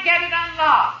can't get it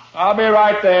unlocked. I'll be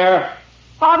right there.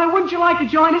 Father, wouldn't you like to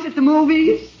join us at the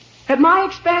movies? At my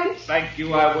expense? Thank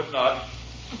you, I would not.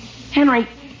 Henry,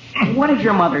 what did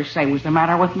your mother say was the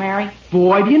matter with Mary?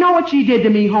 Boy, do you know what she did to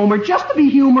me, Homer, just to be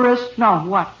humorous? No,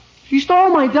 what? She stole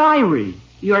my diary.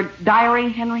 Your diary,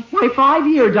 Henry? My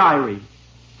 5-year diary.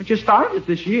 I just started it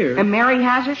this year. And Mary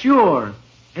has it? Sure.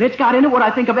 And it's got in it what I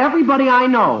think of everybody I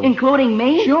know. Including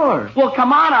me? Sure. Well,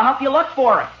 come on, I'll help you look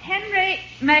for it. Henry,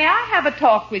 may I have a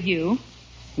talk with you?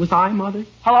 Was I, Mother?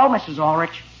 Hello, Mrs.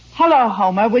 Aldrich. Hello,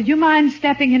 Homer. Would you mind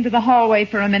stepping into the hallway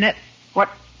for a minute?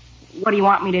 What do you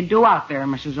want me to do out there,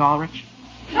 Mrs. Aldrich?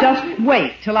 Just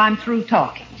wait till I'm through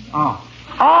talking. Oh,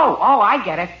 I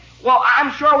get it. Well,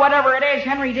 I'm sure whatever it is,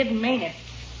 Henry didn't mean it.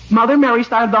 Mother, Mary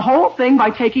started the whole thing by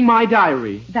taking my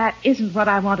diary. That isn't what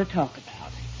I want to talk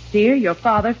about. Dear, your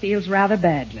father feels rather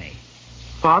badly.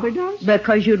 Father does?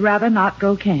 Because you'd rather not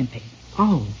go camping.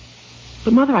 Oh.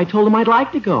 But, Mother, I told him I'd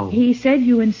like to go. He said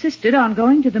you insisted on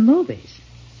going to the movies.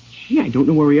 Gee, I don't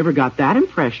know where he ever got that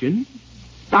impression.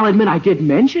 I'll admit I did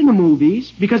mention the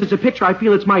movies, because it's a picture I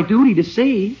feel it's my duty to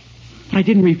see. But I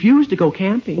didn't refuse to go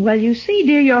camping. Well, you see,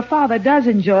 dear, your father does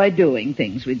enjoy doing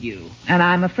things with you. And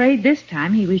I'm afraid this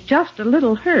time he was just a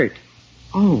little hurt.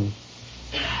 Oh.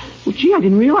 Well, gee, I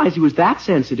didn't realize he was that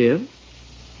sensitive.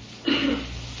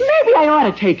 Maybe I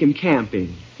ought to take him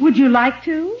camping. Would you like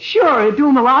to? Sure, it'd do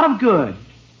him a lot of good.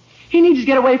 He needs to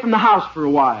get away from the house for a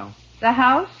while. The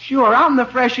house? Sure, out in the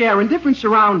fresh air in different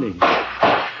surroundings.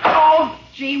 Oh,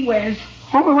 gee whiz.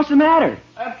 Homer, what's the matter?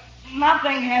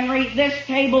 Nothing, Henry. This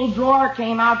table drawer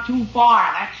came out too far,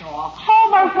 that's all.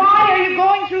 Homer, why are you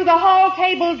going through the whole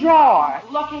table drawer?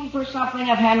 Looking for something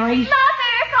of Henry's.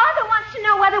 Mother, Father wants to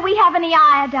know whether we have any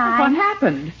iodine. What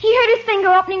happened? He hurt his finger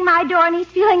opening my door, and he's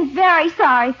feeling very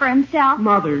sorry for himself.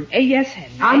 Mother. Yes,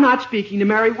 Henry. I'm not speaking to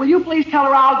Mary. Will you please tell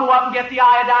her I'll go up and get the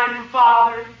iodine from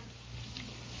Father?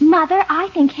 Mother, I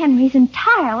think Henry's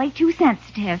entirely too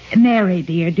sensitive. Mary,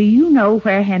 dear, do you know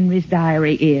where Henry's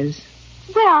diary is?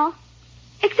 Well,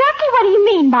 exactly what do you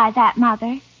mean by that,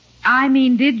 Mother? I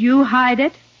mean, did you hide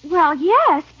it? Well,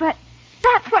 yes, but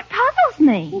that's what puzzles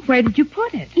me. Well, where did you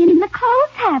put it? In the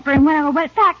clothes hamper, and when I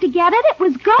went back to get it, it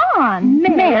was gone.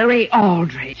 Mary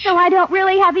Aldrich. So I don't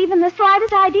really have even the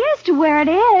slightest idea as to where it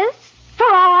is. For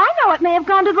all I know, it may have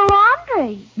gone to the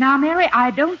laundry. Now, Mary,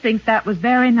 I don't think that was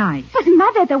very nice. But,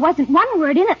 Mother, there wasn't one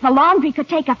word in it the laundry could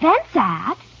take offense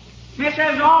at.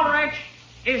 Mrs. Aldrich,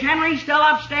 is Henry still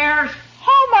upstairs?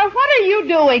 Homer, what are you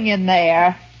doing in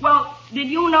there? Well, did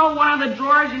you know one of the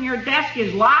drawers in your desk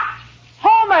is locked?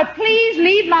 Homer, please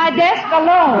leave my desk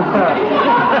alone.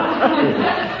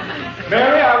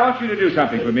 Mary, I want you to do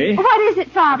something for me. What is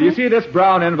it, Father? Do you see this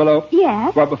brown envelope?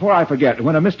 Yes. Well, before I forget,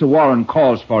 when a Mr. Warren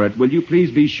calls for it, will you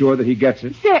please be sure that he gets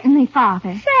it? Certainly,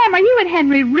 Father. Sam, are you and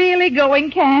Henry really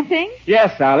going camping?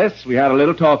 Yes, Alice. We had a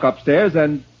little talk upstairs,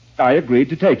 and I agreed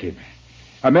to take him.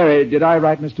 Mary, did I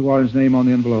write Mr. Warren's name on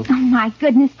the envelope? Oh, my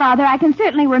goodness, Father. I can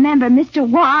certainly remember Mr.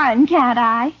 Warren, can't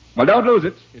I? Well, don't lose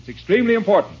it. It's extremely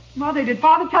important. Mother, did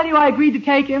Father tell you I agreed to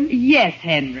take him? Yes,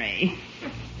 Henry.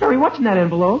 Mary, what's in that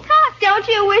envelope? Don't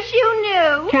you wish you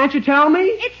knew? Can't you tell me?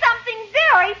 It's something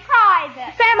very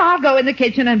private. Sam, I'll go in the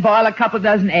kitchen and boil a couple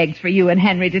dozen eggs for you and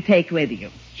Henry to take with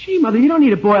you. Gee, Mother, you don't need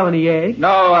to boil any eggs.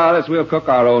 No, Alice, we'll cook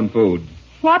our own food.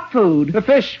 What food? The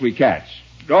fish we catch.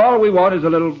 All we want is a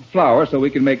little flour so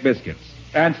we can make biscuits.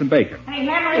 And some bacon. Hey,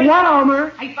 Henry. What,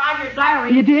 Homer? I found your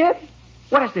diary. You did?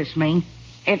 What does this mean?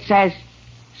 It says,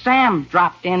 Sam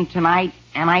dropped in tonight,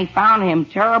 and I found him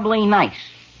terribly nice,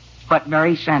 but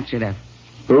very sensitive.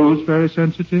 Who's very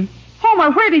sensitive?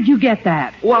 Homer, where did you get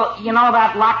that? Well, you know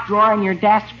that locked drawer in your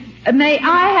desk? May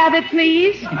I have it,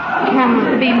 please?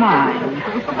 Can be mine.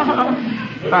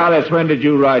 Alice, when did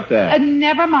you write that?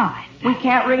 Never mind. We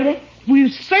can't read it? We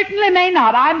certainly may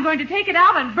not. I'm going to take it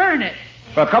out and burn it.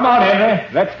 Well, come on, Henry.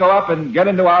 Let's go up and get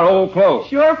into our old clothes.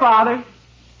 Sure, Father.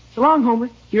 So long, Homer.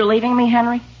 You're leaving me,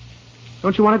 Henry?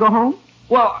 Don't you want to go home?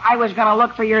 Well, I was going to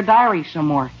look for your diary some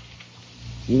more.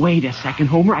 Wait a second,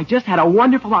 Homer. I just had a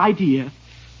wonderful idea.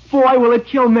 Boy, will it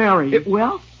kill Mary. It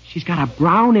will? She's got a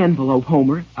brown envelope,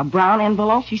 Homer. A brown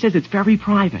envelope? She says it's very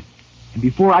private. And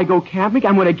before I go camping,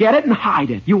 I'm going to get it and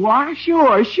hide it. You are?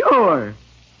 Sure.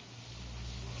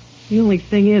 The only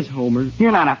thing is, Homer...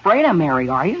 You're not afraid of Mary,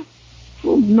 are you?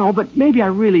 Well, no, but maybe I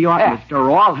really ought to... After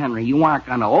all, Henry, you aren't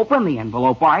going to open the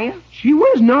envelope, are you? Gee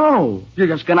whiz, no. You're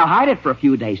just going to hide it for a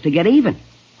few days to get even.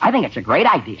 I think it's a great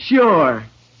idea. Sure.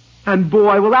 And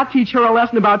boy, will that teach her a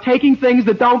lesson about taking things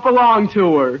that don't belong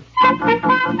to her.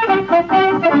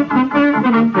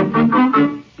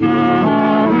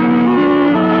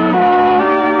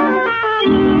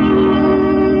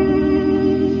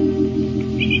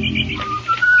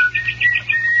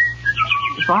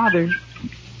 Father.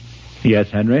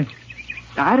 Yes, Henry?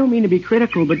 I don't mean to be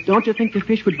critical, but don't you think the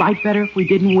fish would bite better if we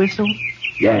didn't whistle?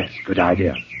 Yes, good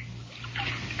idea.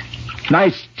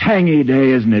 Nice tangy day,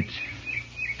 isn't it?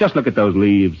 Just look at those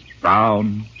leaves.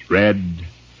 Brown, red.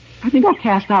 I think I'll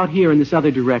cast out here in this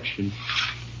other direction.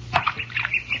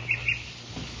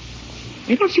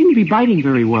 They don't seem to be biting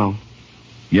very well.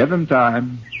 Give them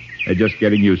time. They're just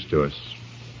getting used to us.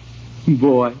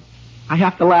 Boy, I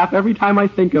have to laugh every time I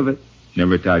think of it.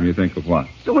 Every time you think of what?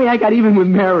 The way I got even with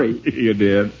Mary. You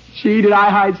did? Did I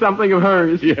hide something of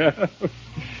hers? Yeah.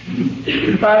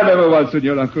 I remember once when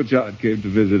your Uncle John came to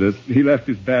visit us. He left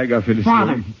his bag up in his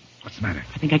Father. room. What's the matter?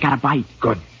 I think I got a bite.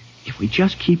 Good. If we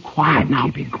just keep quiet now.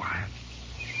 Keeping quiet.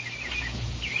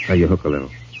 Now you hook a little.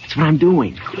 That's what I'm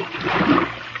doing.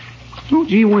 Oh,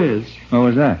 gee whiz. What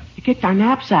was that? You kicked our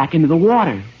knapsack into the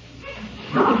water.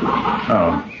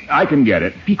 Oh, I can get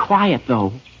it. Be quiet,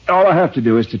 though. All I have to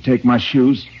do is to take my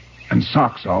shoes and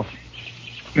socks off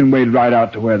and wade right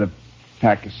out to where the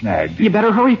pack is snagged. You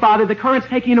better hurry, Father. The current's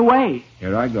taking it away.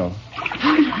 Here I go. It's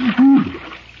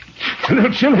a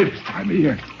little chilly this time of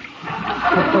year.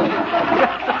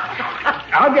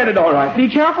 I'll get it all right. Be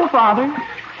careful, Father.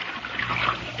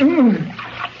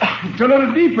 It's a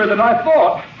little deeper than I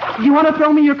thought. You want to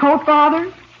throw me your coat,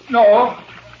 Father? No.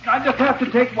 I just have to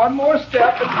take one more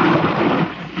step.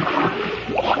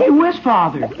 Hey, where's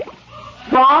Father?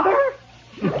 Father?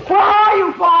 Where are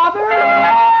you, Father?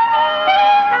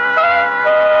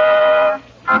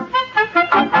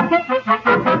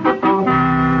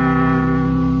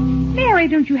 Mary,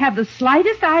 don't you have the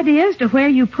slightest idea as to where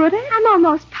you put it? I'm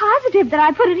almost positive that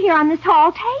I put it here on this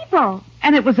hall table.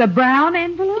 And it was a brown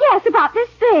envelope? Yes, about this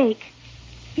big.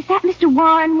 Is that Mr.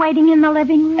 Warren waiting in the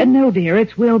living room? No, dear,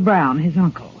 it's Will Brown, his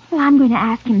uncle. Well, I'm going to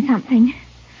ask him something.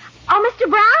 Oh, Mr.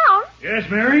 Brown? Yes,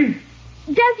 Mary?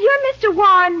 Does your Mr.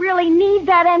 Warren really need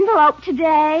that envelope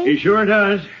today? He sure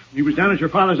does. He was down at your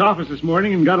father's office this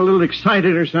morning and got a little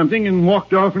excited or something and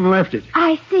walked off and left it.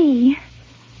 I see.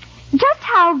 Just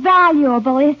how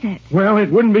valuable is it? Well, it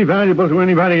wouldn't be valuable to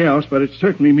anybody else, but it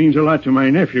certainly means a lot to my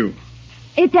nephew.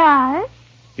 It does?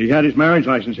 He had his marriage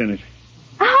license in it.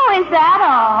 Oh, is that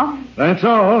all? That's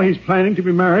all. He's planning to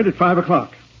be married at 5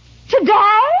 o'clock.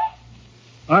 Today?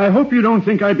 I hope you don't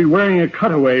think I'd be wearing a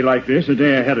cutaway like this a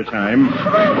day ahead of time.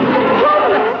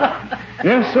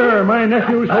 Yes, sir. My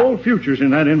nephew's whole future's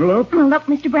in that envelope. Well, look,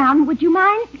 Mr. Brown, would you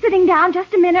mind sitting down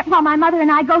just a minute while my mother and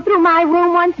I go through my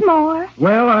room once more?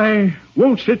 Well, I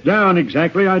won't sit down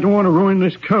exactly. I don't want to ruin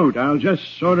this coat. I'll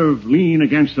just sort of lean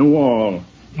against the wall.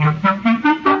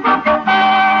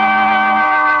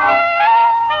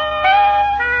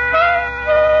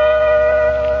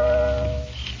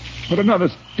 Put another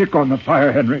stick on the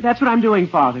fire, Henry. That's what I'm doing,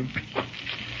 Father.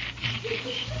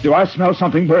 Do I smell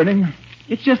something burning?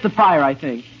 It's just the fire, I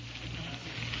think.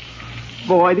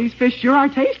 Boy, these fish sure are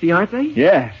tasty, aren't they?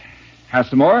 Yes. Have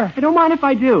some more? I don't mind if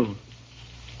I do.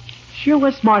 Sure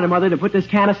was smart of Mother to put this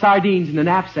can of sardines in the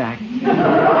knapsack.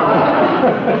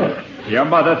 Your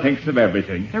mother thinks of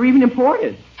everything. They're even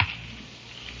imported.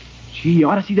 Gee, you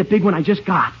ought to see the big one I just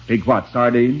got. Big what,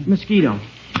 sardine? Mosquito.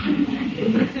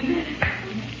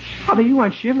 Father, you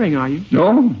aren't shivering, are you?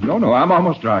 No. I'm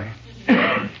almost dry.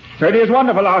 Certainly is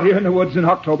wonderful out here in the woods in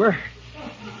October.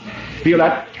 Feel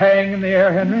that tang in the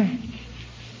air, Henry?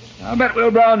 I bet Will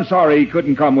Brown's sorry he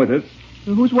couldn't come with us.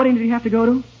 Well, whose wedding did he have to go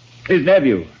to? His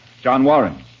nephew, John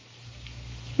Warren's.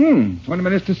 20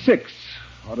 minutes to 6.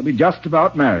 Ought to be just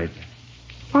about married.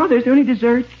 Father, is there any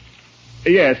dessert?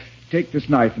 Yes. Take this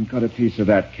knife and cut a piece of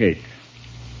that cake.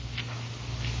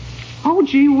 Oh,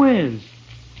 gee whiz.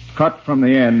 Cut from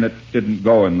the end that didn't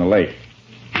go in the lake.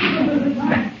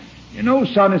 You know,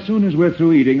 son, as soon as we're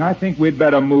through eating, I think we'd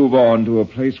better move on to a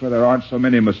place where there aren't so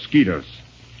many mosquitoes.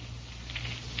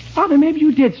 Father, maybe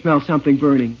you did smell something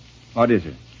burning. What is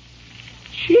it?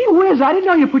 Gee whiz, I didn't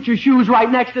know you put your shoes right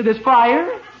next to this fire.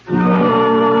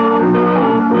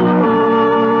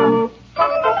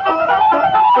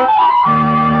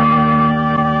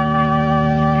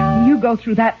 You go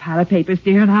through that pile of papers,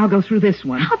 dear, and I'll go through this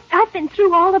one. I've been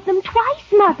through all of them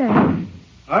twice, Mother.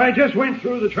 I just went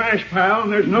through the trash pile,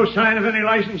 and there's no sign of any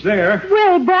license there.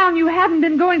 Well, Brown, you haven't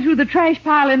been going through the trash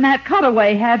pile in that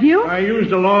cutaway, have you? I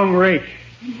used a long rake.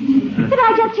 Did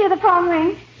I just hear the phone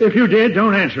ring? If you did,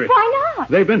 don't answer it. Why not?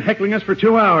 They've been heckling us for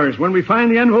 2 hours. When we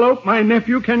find the envelope, my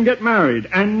nephew can get married,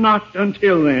 and not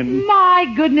until then. My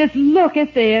goodness, look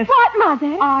at this. What,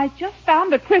 Mother? I just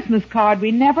found a Christmas card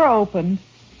we never opened.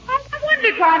 I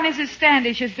wondered why Mrs.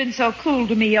 Standish has been so cool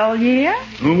to me all year.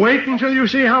 Wait until you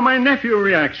see how my nephew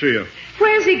reacts to you.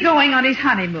 Where's he going on his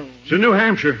honeymoon? To New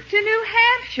Hampshire. To New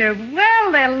Hampshire.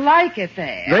 Well, they'll like it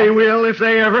there. They will if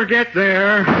they ever get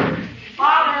there.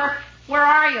 Father, where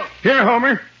are you? Here,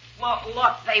 Homer. Well,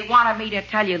 look, they wanted me to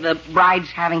tell you the bride's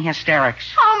having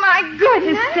hysterics. Oh, my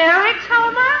goodness. Hysterics,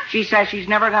 Homer? She says she's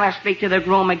never going to speak to the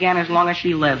groom again as long as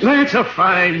she lives. That's a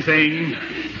fine thing.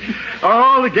 Are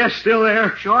all the guests still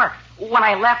there? Sure. When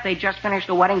I left, they just finished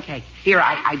the wedding cake. Here,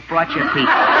 I brought you a piece.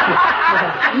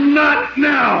 Not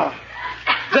now.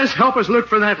 Just help us look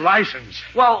for that license.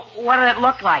 Well, what did it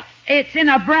look like? It's in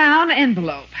a brown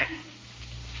envelope.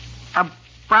 A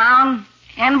brown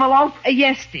envelope?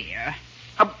 Yes, dear.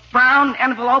 A brown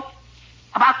envelope?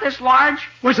 About this large?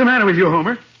 What's the matter with you,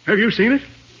 Homer? Have you seen it?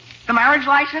 The marriage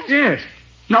license? Yes.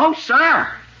 No, sir.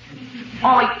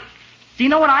 Only, do you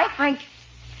know what I think?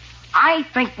 I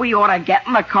think we ought to get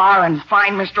in the car and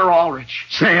find Mr. Aldrich.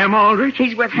 Sam Aldrich?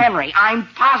 He's with Henry. I'm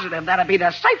positive that'd be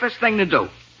the safest thing to do.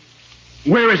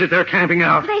 Where is it they're camping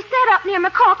out? They set up near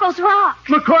McCorkle's Rock.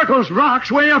 McCorkle's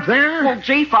Rock's way up there? Well,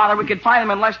 gee, Father, we could find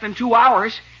them in less than 2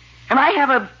 hours. And I have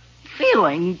a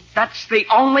feeling that's the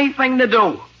only thing to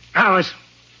do. Alice,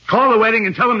 call the wedding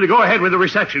and tell them to go ahead with the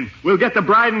reception. We'll get the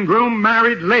bride and groom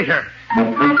married later. And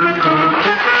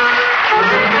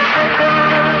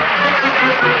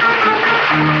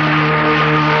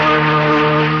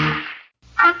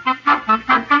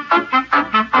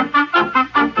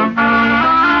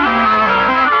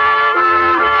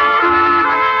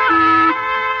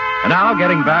now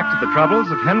getting back to the troubles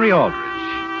of Henry Aldrich.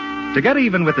 To get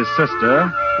even with his sister,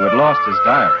 who had lost his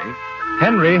diary,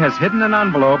 Henry has hidden an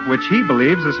envelope which he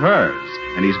believes is hers,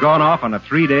 and he's gone off on a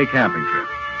 3-day camping trip.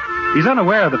 He's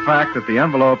unaware of the fact that the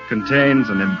envelope contains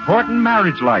an important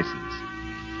marriage license.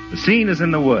 The scene is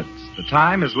in the woods. The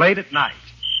time is late at night.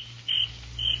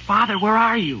 Father, where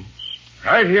are you?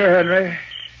 Right here, Henry.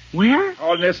 Where?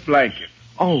 On this blanket.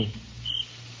 Oh.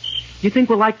 You think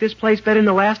we'll like this place better than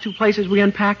the last 2 places we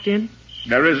unpacked in?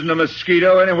 There isn't a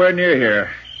mosquito anywhere near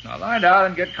here. Now lie down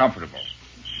and get comfortable.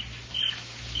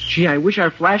 Gee, I wish our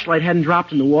flashlight hadn't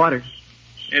dropped in the water.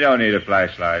 You don't need a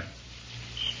flashlight.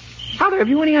 Father, have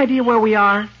you any idea where we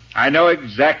are? I know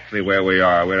exactly where we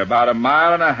are. We're about 1.5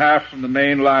 miles from the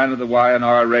main line of the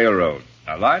Y&R Railroad.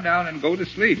 Now lie down and go to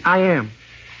sleep. I am.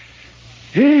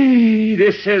 Hey,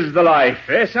 this is the life,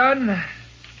 eh, son?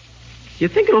 You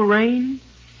think it'll rain?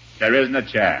 There isn't a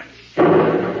chance.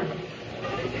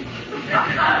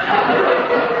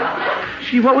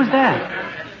 Gee, what was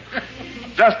that?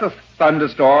 Just a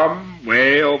thunderstorm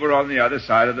way over on the other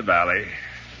side of the valley.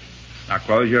 Now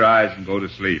close your eyes and go to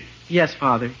sleep. Yes,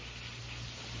 Father.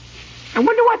 I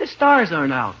wonder why the stars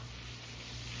aren't out.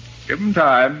 Give them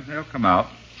time. They'll come out.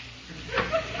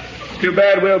 Too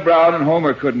bad Will Brown and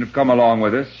Homer couldn't have come along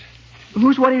with us.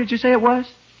 Whose wedding did you say it was?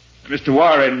 Mr.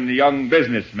 Warren, the young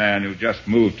businessman who just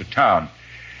moved to town.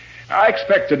 I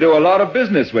expect to do a lot of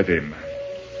business with him.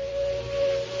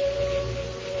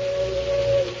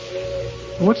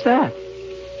 What's that?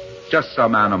 Just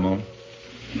some animal.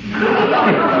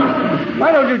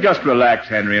 Why don't you just relax,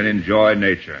 Henry, and enjoy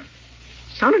nature?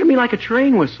 Sounded to me like a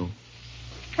train whistle.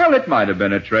 Well, it might have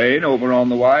been a train over on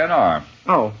the Y&R.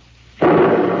 Oh.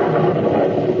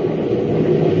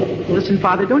 Listen,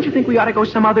 Father, don't you think we ought to go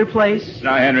some other place?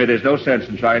 Now, Henry, there's no sense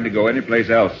in trying to go anyplace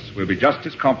else. We'll be just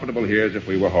as comfortable here as if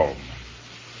we were home.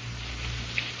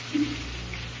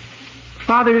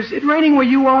 Father, is it raining where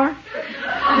you are?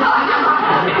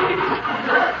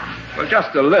 Well,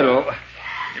 just a little.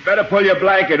 You better pull your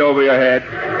blanket over your head.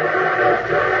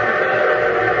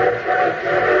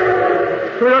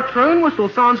 Your train whistle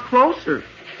sounds closer.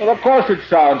 Well, of course it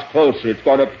sounds closer. It's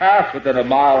going to pass within 1.5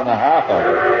 miles of it.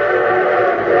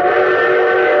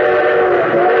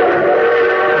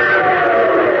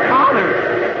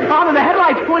 Father, the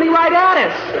headlight's pointing right at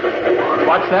us.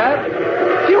 What's that?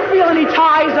 Do you feel any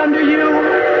ties under you?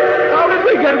 How did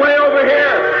we get way over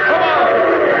here? Come on.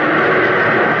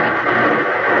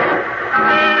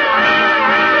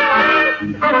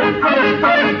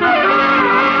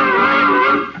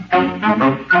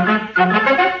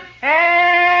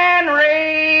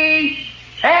 Henry!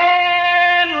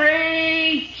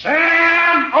 Henry!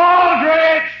 Sam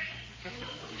Aldrich!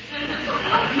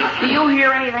 Do you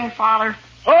hear anything, Father?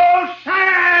 Oh,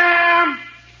 Sam!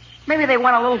 Maybe they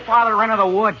went a little farther into the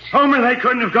woods. Homer, they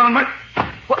couldn't have gone much.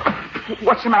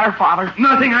 What's the matter, Father?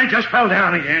 Nothing, I just fell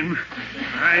down again.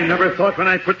 I never thought when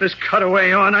I put this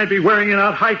cutaway on I'd be wearing it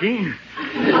out hiking.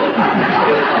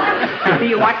 Do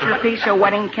you want your piece of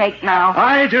wedding cake now?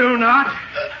 I do not.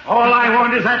 All I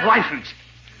want is that license.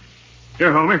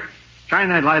 Here, Homer, shine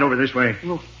that light over this way.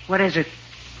 What is it?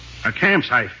 A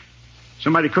campsite.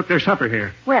 Somebody cooked their supper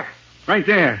here. Where? Right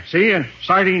there. See, a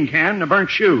sardine can and a burnt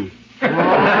shoe.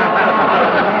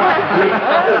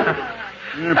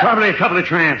 Probably a couple of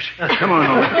tramps. Come on,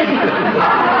 Homer.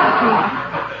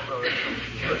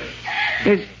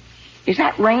 Is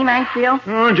that rain I feel?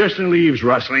 Oh, just the leaves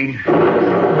rustling.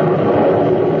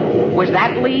 Was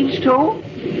that leaves, too?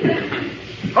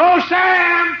 Oh,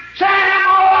 Sam! Sam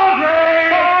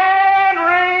Aldrich!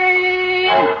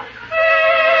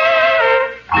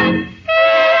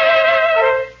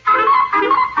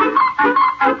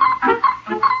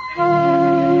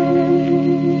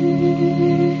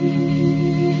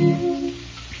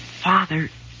 Father,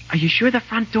 are you sure the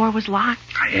front door was locked?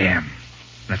 I am.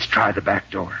 Let's try the back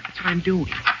door. That's what I'm doing.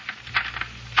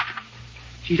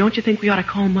 Gee, don't you think we ought to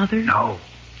call Mother? No.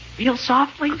 Real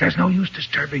softly? There's no use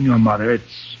disturbing your mother.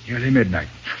 It's nearly midnight.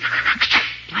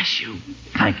 Bless you.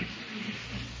 Thank you.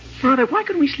 Father, why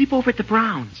couldn't we sleep over at the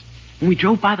Browns? When we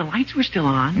drove by, the lights were still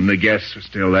on. And the guests are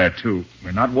still there, too.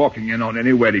 We're not walking in on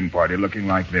any wedding party looking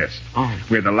like this. Oh.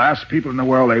 We're the last people in the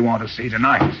world they want to see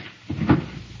tonight.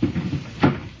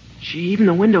 Gee, even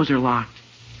the windows are locked.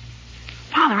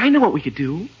 Father, I know what we could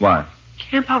do. What?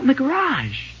 Camp out in the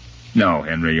garage. No,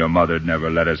 Henry, your mother'd never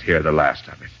let us hear the last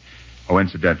of it. Oh,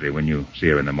 incidentally, when you see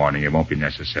her in the morning, it won't be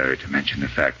necessary to mention the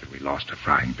fact that we lost a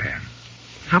frying pan.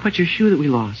 How about your shoe that we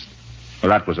lost? Well,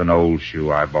 that was an old shoe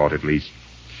I bought at least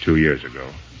 2 years ago.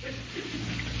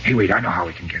 Hey, wait, I know how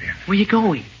we can get in. Where you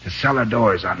going? The cellar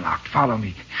door is unlocked. Follow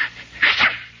me.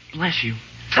 Bless you.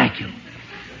 Thank you.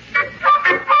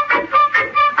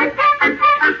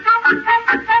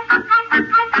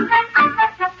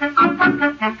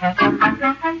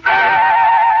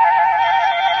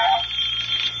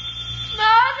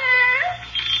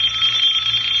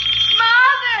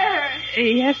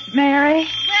 Yes, Mary? Wake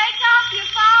up, your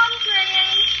phone's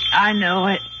ringing. I know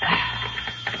it.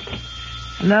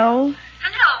 Hello?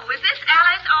 Hello, is this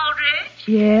Alice Aldrich?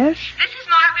 Yes? This is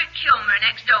Margaret Kilmer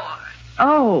next door.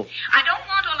 Oh. I don't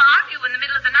want to alarm you in the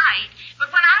middle of the night,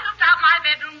 but when I looked out my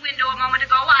bedroom window a moment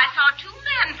ago, I saw 2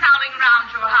 men prowling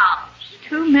around your house.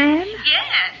 2 men?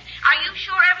 Yes. Are you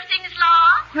sure everything is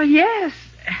locked? Well, yes.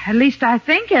 At least I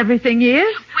think everything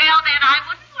is. Well, then I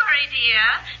wouldn't worry, dear.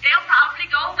 They'll probably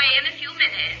go away in a few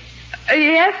minutes.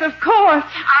 Yes, of course.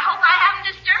 I hope I haven't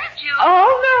disturbed you.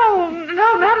 Oh, no,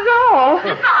 not at all.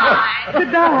 Goodbye.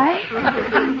 Goodbye.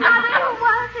 Mother, who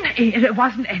was it? It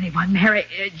wasn't anyone, Mary.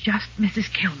 Just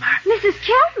Mrs. Kilmer. Mrs.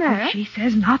 Kilmer? She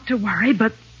says not to worry,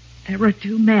 but there were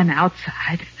 2 men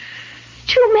outside.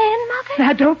 2 men, Mother?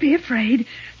 Now, don't be afraid.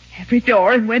 Every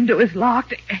door and window is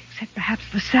locked, except perhaps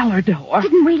the cellar door.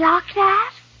 Didn't we lock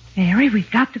that? Mary,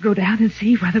 we've got to go down and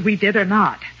see whether we did or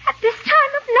not. At this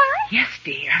time of night? Yes,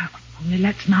 dear. Only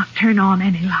let's not turn on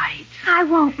any lights. I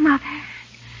won't, Mother.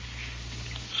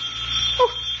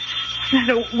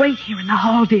 Now, wait here in the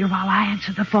hall, dear, while I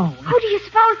answer the phone. Who do you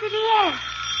suppose it is?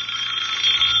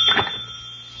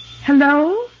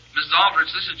 Hello? Mrs.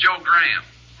 Aldrich, this is Joe Graham.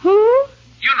 Who?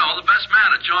 You know, the best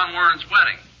man at John Warren's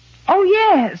wedding. Oh,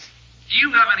 yes. Do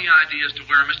you have any ideas to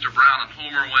where Mr. Brown and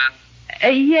Homer went?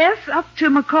 Yes, up to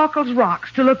McCorkle's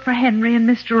Rocks to look for Henry and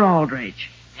Mr. Aldrich.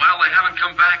 Well, they haven't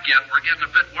come back yet. We're getting a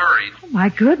bit worried. Oh, my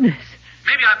goodness.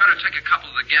 Maybe I better take a couple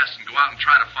of the guests and go out and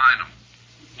try to find them.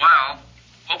 Well,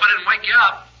 hope I didn't wake you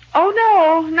up. Oh,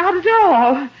 no, not at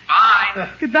all. Bye.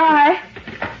 Goodbye.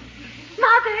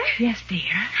 Mother. Yes,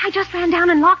 dear. I just ran down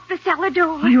and locked the cellar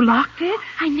door. Oh, you locked it?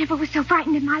 I never was so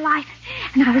frightened in my life.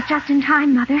 And I was just in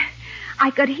time, Mother. I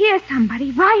could hear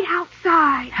somebody right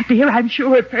outside. Dear, I'm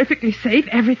sure we're perfectly safe.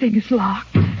 Everything is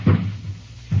locked. What's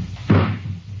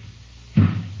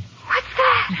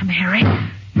that? Now, Mary.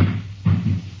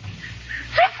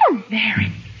 Listen.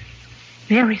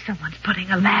 Mary, someone's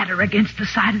putting a ladder against the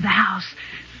side of the house.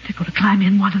 They're going to climb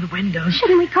in one of the windows.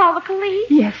 Shouldn't we call the police?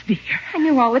 Yes, dear. I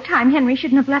knew all the time Henry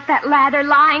shouldn't have left that ladder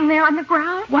lying there on the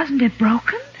ground. Wasn't it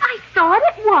broken? I thought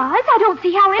it was. I don't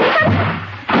see how anybody...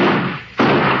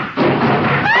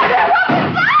 Mother, what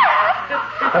was that?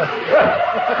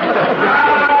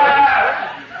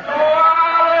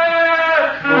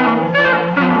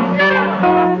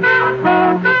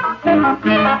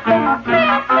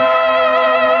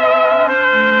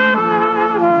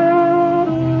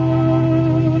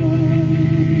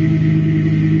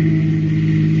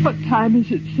 What time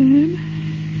is it, Sam?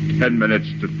 10 minutes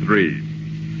to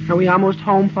 3. Are we almost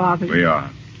home, Father? We are.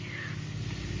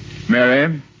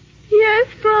 Mary, Yes,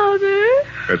 Father.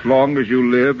 as long as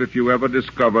you live, if you ever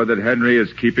discover that Henry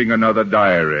is keeping another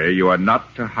diary, you are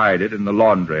not to hide it in the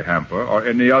laundry hamper or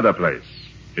any other place.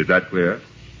 Is that clear?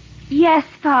 Yes,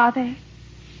 Father.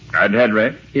 And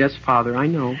Henry? Yes, Father, I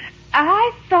know.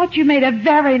 I thought you made a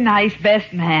very nice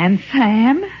best man,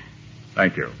 Sam.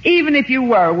 Thank you. Even if you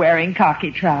were wearing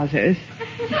cocky trousers.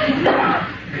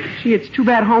 Gee, it's too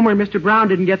bad Homer and Mr. Brown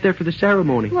didn't get there for the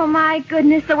ceremony. Well, my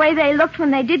goodness, the way they looked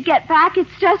when they did get back, it's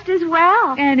just as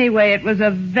well. Anyway, it was a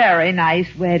very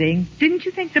nice wedding. Didn't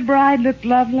you think the bride looked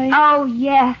lovely? Oh,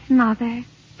 yes, Mother.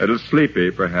 A little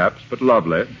sleepy, perhaps, but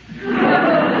lovely.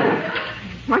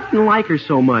 I didn't like her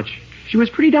so much. She was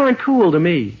pretty darn cool to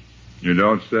me. You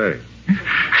don't say.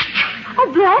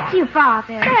 Oh, bless you,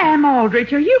 Father. Sam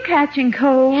Aldrich, are you catching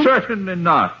cold? Certainly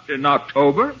not. In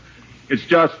October. It's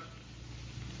just...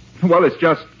 Well, it's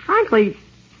just... Frankly,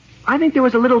 I think there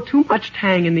was a little too much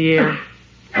tang in the air.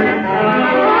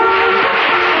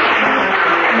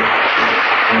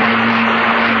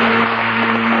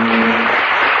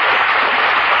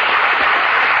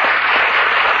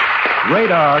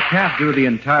 Radar can't do the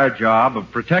entire job of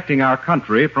protecting our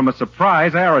country from a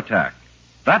surprise air attack.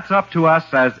 That's up to us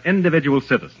as individual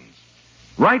citizens.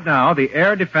 Right now, the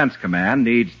Air Defense Command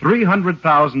needs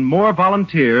 300,000 more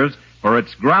volunteers for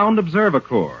its Ground Observer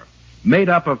Corps, made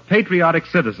up of patriotic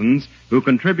citizens who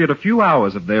contribute a few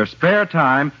hours of their spare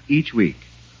time each week.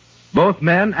 Both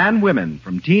men and women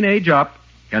from teenage up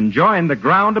can join the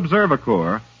Ground Observer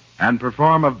Corps and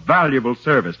perform a valuable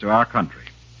service to our country.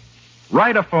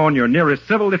 Write or phone your nearest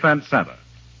Civil Defense Center,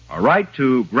 or write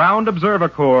to Ground Observer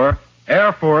Corps,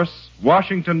 Air Force,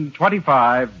 Washington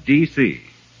 25, D.C.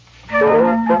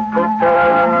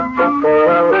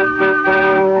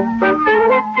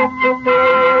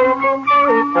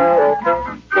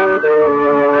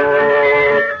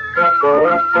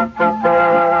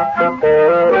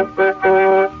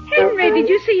 Henry, did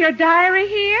you see your diary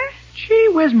here? Gee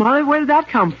whiz, Mother, where did that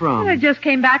come from? Well, I just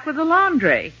came back with the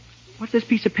laundry. What's this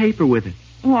piece of paper with it?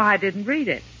 Oh, I didn't read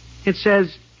it. It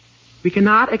says, "We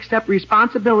cannot accept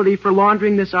responsibility for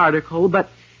laundering this article, but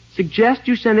suggest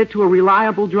you send it to a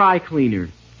reliable dry cleaner."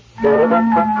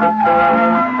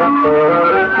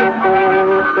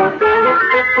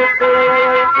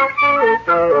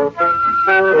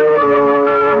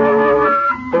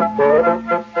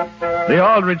 The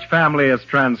Aldrich Family as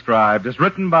transcribed is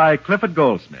written by Clifford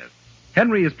Goldsmith.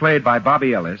 Henry is played by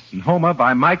Bobby Ellis and Homer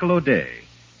by Michael O'Day.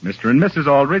 Mr. and Mrs.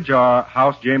 Aldrich are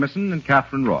House Jameson and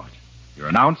Catherine Roth. Your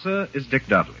announcer is Dick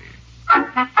Dudley.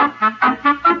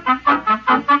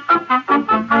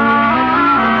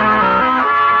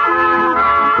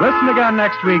 Listen again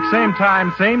next week, same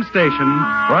time, same station,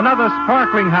 for another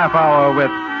sparkling half hour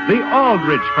with the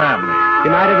Aldrich Family.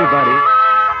 Good night, everybody.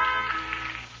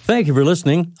 Thank you for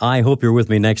listening. I hope you're with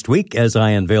me next week as I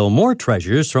unveil more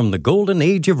treasures from the golden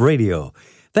age of radio.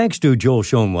 Thanks to Joel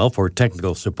Schoenwell for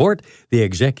technical support. The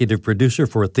executive producer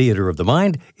for Theater of the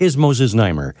Mind is Moses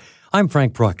Neimer. I'm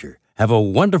Frank Proctor. Have a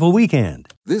wonderful weekend.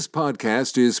 This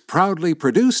podcast is proudly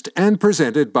produced and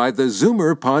presented by the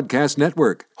Zoomer Podcast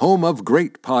Network, home of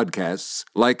great podcasts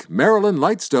like Marilyn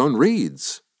Lightstone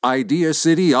Reads, Idea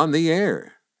City on the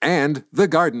Air, and The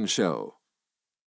Garden Show.